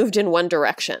only moved in one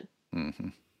direction. Mm-hmm.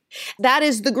 That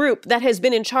is the group that has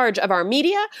been in charge of our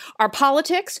media, our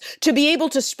politics, to be able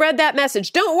to spread that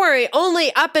message. Don't worry,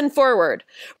 only up and forward.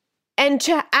 And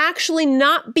to actually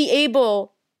not be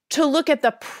able to look at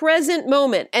the present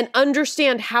moment and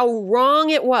understand how wrong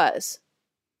it was.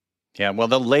 Yeah, well,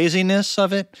 the laziness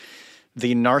of it,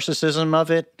 the narcissism of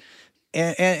it,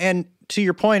 and to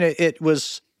your point,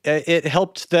 it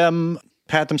helped them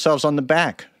pat themselves on the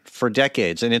back for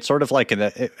decades. And it's sort of like,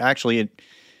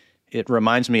 it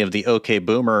reminds me of the OK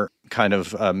Boomer kind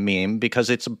of meme, because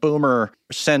it's a boomer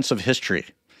sense of history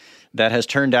that has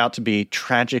turned out to be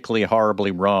tragically,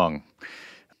 horribly wrong,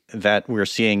 that we're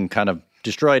seeing kind of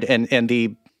destroyed. And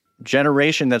the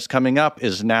generation that's coming up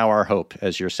is now our hope,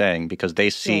 as you're saying, because they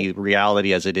see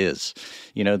reality as it is.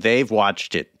 You know, they've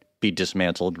watched it be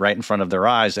dismantled right in front of their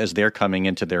eyes as they're coming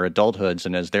into their adulthoods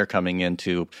and as they're coming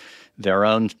into their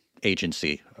own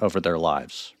agency over their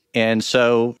lives. And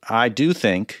so I do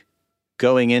think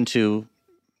going into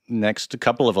next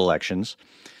couple of elections,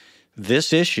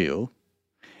 this issue,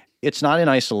 it's not in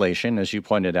isolation, as you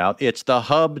pointed out. It's the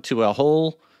hub to a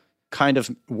whole kind of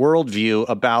worldview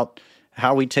about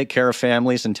how we take care of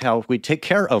families and how we take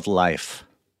care of life,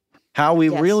 how we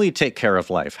really take care of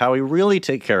life, how we really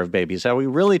take care of babies, how we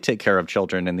really take care of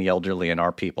children and the elderly and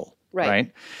our people,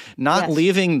 right? Not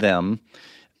leaving them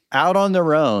out on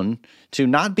their own to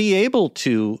not be able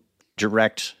to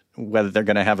direct whether they're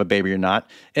going to have a baby or not.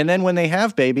 And then when they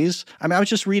have babies, I mean, I was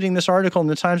just reading this article in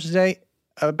the Times today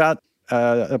about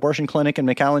an abortion clinic in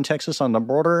McAllen, Texas on the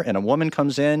border, and a woman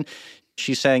comes in.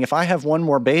 She's saying, if I have one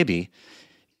more baby,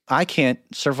 I can't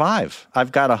survive.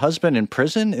 I've got a husband in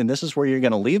prison, and this is where you're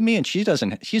going to leave me. And she's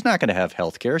not going to have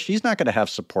health care. She's not going to have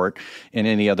support in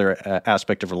any other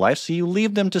aspect of her life. So you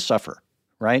leave them to suffer,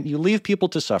 right? You leave people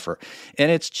to suffer.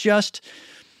 And it's just,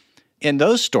 and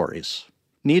those stories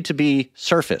need to be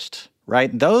surfaced,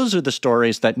 right? Those are the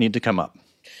stories that need to come up.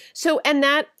 So, and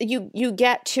that you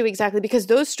get to exactly, because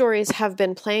those stories have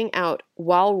been playing out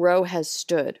while Roe has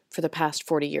stood for the past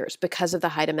 40 years because of the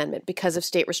Hyde Amendment, because of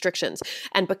state restrictions,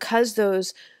 and because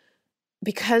those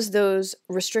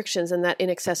restrictions and that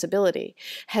inaccessibility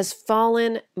has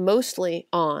fallen mostly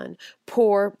on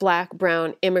poor Black,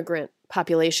 brown, immigrant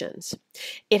populations.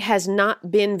 It has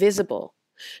not been visible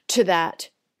to that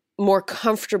more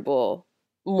comfortable,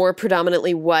 more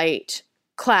predominantly white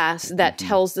class that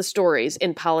tells the stories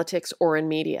in politics or in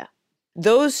media.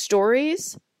 Those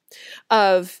stories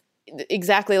of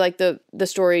exactly like the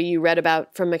story you read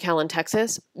about from McAllen,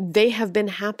 Texas, they have been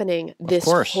happening this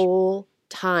whole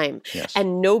time. Yes.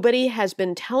 And nobody has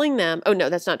been telling them, oh, no,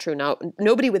 that's not true. No,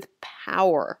 nobody with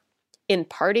power in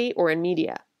party or in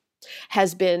media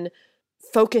has been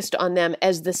focused on them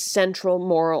as the central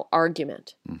moral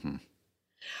argument. Mm-hmm.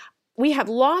 We have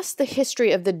lost the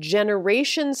history of the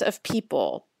generations of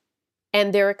people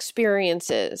and their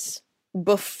experiences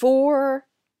before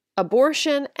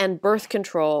abortion and birth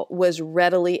control was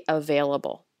readily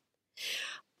available.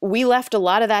 We left a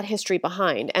lot of that history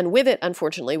behind. And with it,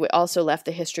 unfortunately, we also left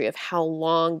the history of how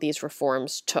long these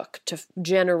reforms took, to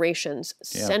generations,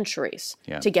 centuries,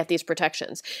 to get these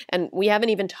protections. And we haven't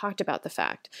even talked about the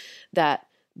fact that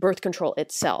birth control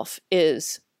itself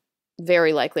is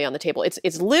very likely on the table.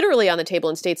 It's literally on the table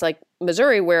in states like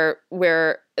Missouri, where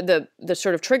the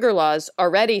sort of trigger laws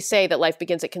already say that life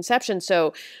begins at conception.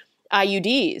 So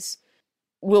IUDs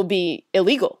will be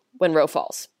illegal when Roe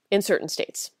falls in certain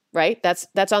states, right?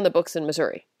 That's on the books in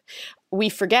Missouri. We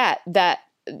forget that,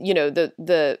 you know,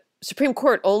 the Supreme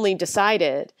Court only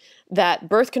decided that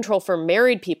birth control for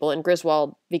married people in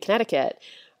Griswold v. Connecticut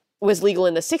was legal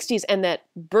in the 60s, and that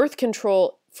birth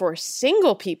control for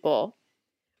single people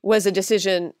was a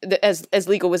decision, as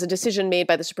legal, was a decision made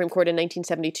by the Supreme Court in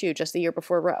 1972, just the year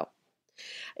before Roe,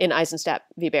 in Eisenstadt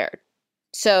v. Baird.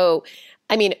 So,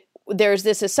 I mean, there's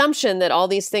this assumption that all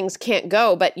these things can't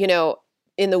go, but, you know,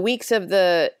 in the weeks of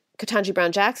the Ketanji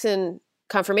Brown Jackson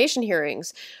confirmation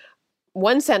hearings,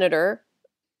 one senator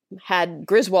had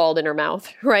Griswold in her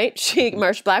mouth, right?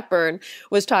 Marsha Blackburn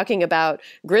was talking about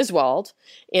Griswold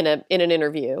in an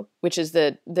interview, which is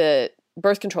the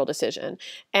birth control decision.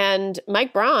 And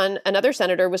Mike Braun, another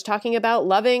senator, was talking about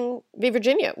Loving v.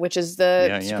 Virginia, which is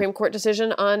the Supreme Court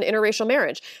decision on interracial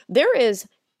marriage. There is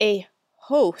a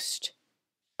host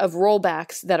of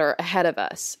rollbacks that are ahead of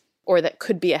us, or that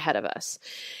could be ahead of us.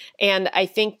 And I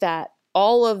think that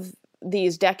all of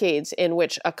these decades in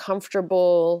which a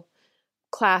comfortable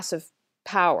class of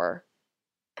power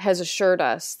has assured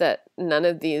us that none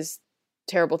of these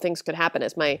terrible things could happen,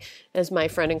 as my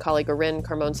friend and colleague Erin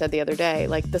Carmone said the other day,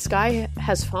 like, the sky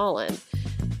has fallen,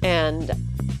 and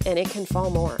it can fall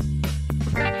more.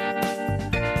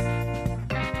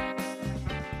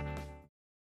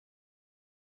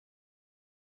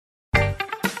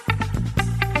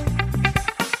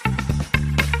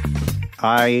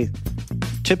 I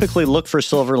typically look for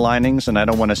silver linings, and I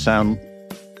don't want to sound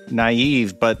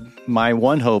naive, but my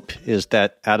one hope is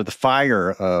that out of the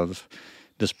fire of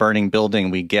this burning building,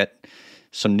 we get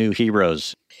some new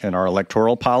heroes in our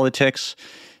electoral politics,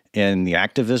 in the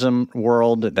activism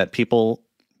world, that people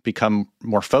become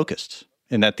more focused,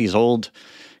 and that these old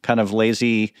kind of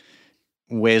lazy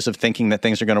ways of thinking that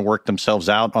things are going to work themselves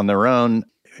out on their own,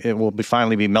 it will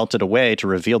finally be melted away to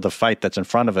reveal the fight that's in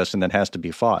front of us and that has to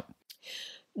be fought.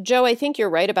 Joe, I think you're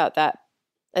right about that.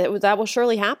 That will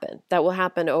surely happen. That will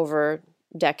happen over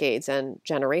decades and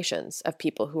generations of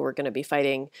people who are going to be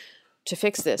fighting to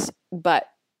fix this. But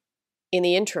in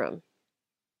the interim, ...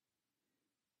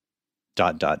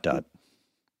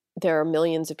 there are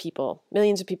millions of people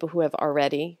who have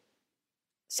already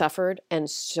suffered, and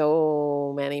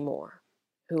so many more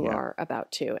who are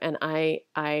about to. And I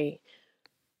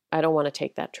don't want to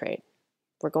take that trade.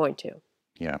 We're going to.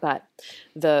 Yeah. But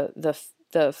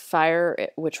the fire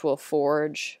which will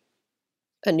forge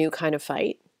a new kind of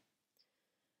fight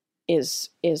is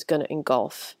going to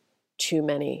engulf too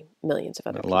many millions of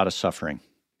other people. A lot of suffering.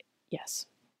 Yes.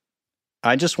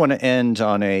 I just want to end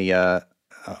on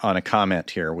a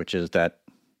comment here, which is that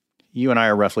you and I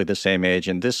are roughly the same age,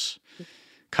 and this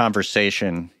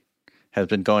conversation has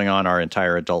been going on our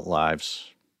entire adult lives.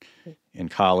 In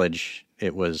college,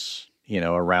 it was,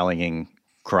 a rallying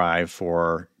cry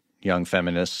for young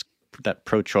feminists. That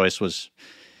pro-choice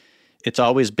it's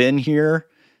always been here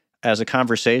as a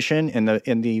conversation. And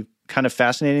the kind of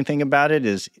fascinating thing about it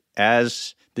is,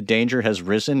 as the danger has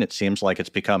risen, it seems like it's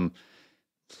become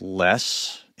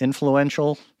less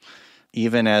influential,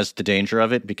 even as the danger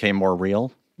of it became more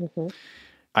real. Mm-hmm.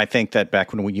 I think that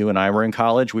back when you and I were in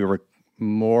college, we were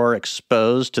more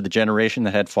exposed to the generation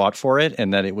that had fought for it,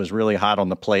 and that it was really hot on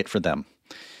the plate for them,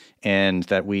 and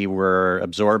that we were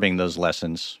absorbing those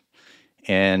lessons,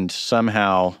 and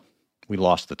somehow we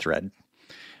lost the thread.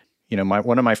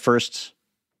 One of my first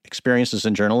experiences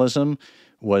in journalism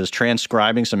was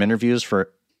transcribing some interviews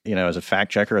as a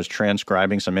fact checker. I was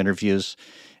transcribing some interviews,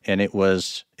 and it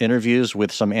was interviews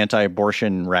with some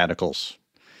anti-abortion radicals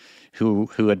who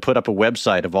had put up a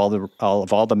website of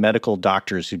all the medical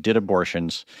doctors who did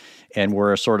abortions, and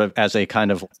were sort of as a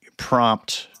kind of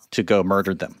prompt to go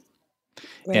murder them.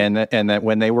 Right. And that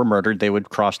when they were murdered, they would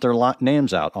cross their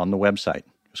names out on the website.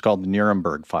 It was called the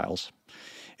Nuremberg Files.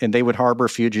 And they would harbor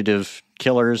fugitive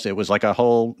killers. It was like a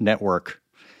whole network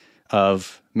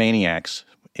of maniacs.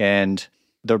 And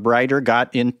the writer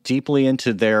got deeply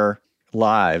into their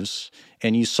lives,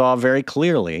 and you saw very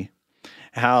clearly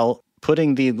how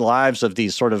putting the lives of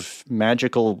these sort of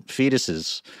magical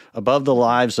fetuses above the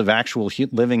lives of actual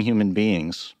living human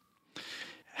beings,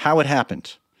 how it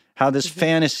happened, how this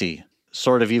fantasy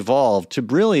sort of evolved to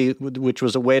really, which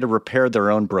was a way to repair their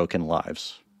own broken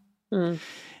lives. Mm.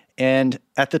 And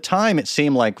at the time, it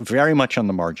seemed like very much on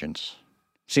the margins.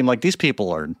 It seemed like these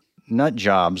people are nut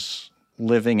jobs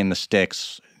living in the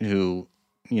sticks who,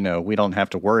 we don't have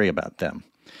to worry about them.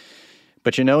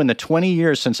 But, in the 20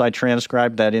 years since I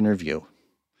transcribed that interview,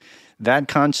 that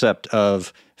concept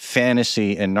of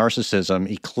fantasy and narcissism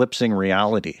eclipsing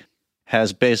reality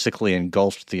has basically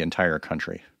engulfed the entire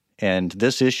country. And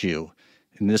this issue,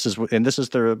 and this is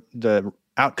the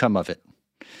outcome of it,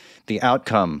 the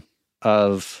outcome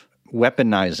of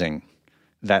weaponizing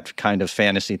that kind of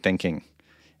fantasy thinking.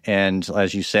 And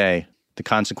as you say, the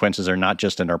consequences are not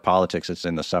just in our politics, it's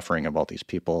in the suffering of all these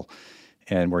people.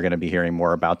 And we're going to be hearing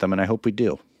more about them, and I hope we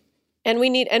do. And we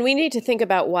need to think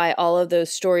about why all of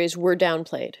those stories were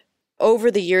downplayed.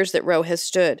 Over the years that Roe has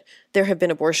stood, there have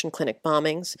been abortion clinic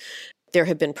bombings. There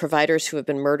have been providers who have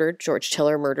been murdered. George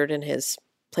Tiller murdered in his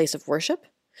place of worship.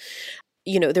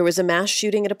 There was a mass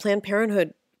shooting at a Planned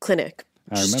Parenthood clinic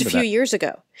just a few years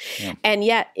ago. Yeah. And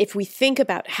yet, if we think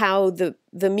about how the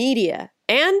media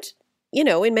and,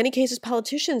 in many cases,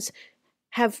 politicians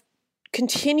have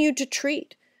continued to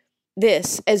treat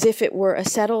this as if it were a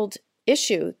settled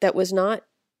issue that was not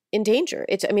in danger.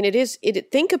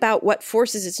 Think about what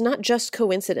forces. It's not just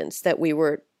coincidence that we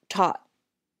were taught,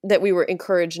 that we were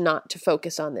encouraged not to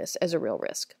focus on this as a real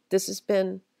risk. This has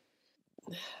been...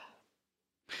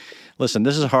 Listen,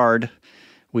 this is hard.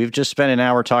 We've just spent an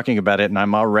hour talking about it, and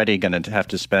I'm already going to have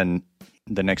to spend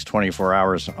the next 24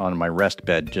 hours on my rest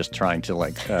bed just trying to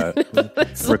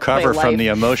recover from the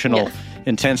emotional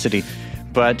intensity.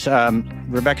 But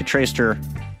Rebecca Traister,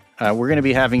 we're going to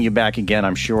be having you back again,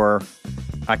 I'm sure.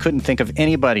 I couldn't think of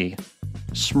anybody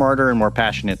smarter and more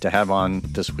passionate to have on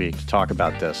this week to talk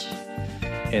about this.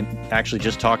 And actually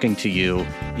just talking to you,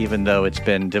 even though it's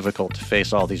been difficult to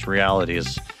face all these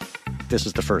realities, this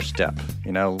is the first step.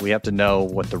 We have to know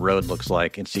what the road looks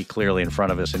like and see clearly in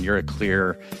front of us. And you're a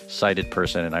clear-sighted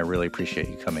person, and I really appreciate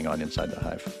you coming on Inside the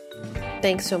Hive.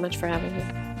 Thanks so much for having me.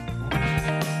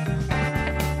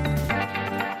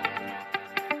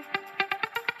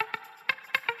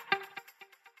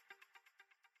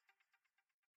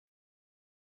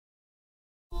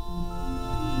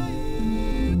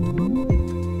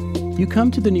 You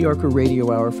come to the New Yorker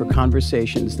Radio Hour for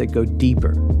conversations that go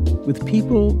deeper with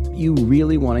people you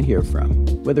really want to hear from,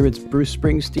 whether it's Bruce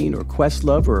Springsteen or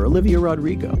Questlove or Olivia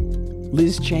Rodrigo,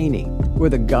 Liz Cheney, or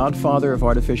the godfather of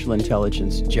artificial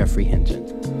intelligence, Geoffrey Hinton,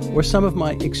 or some of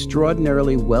my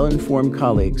extraordinarily well-informed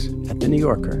colleagues at The New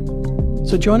Yorker.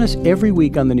 So join us every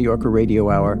week on the New Yorker Radio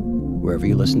Hour, wherever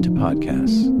you listen to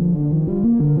podcasts.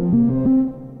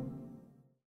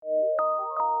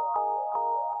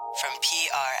 From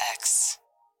PRX.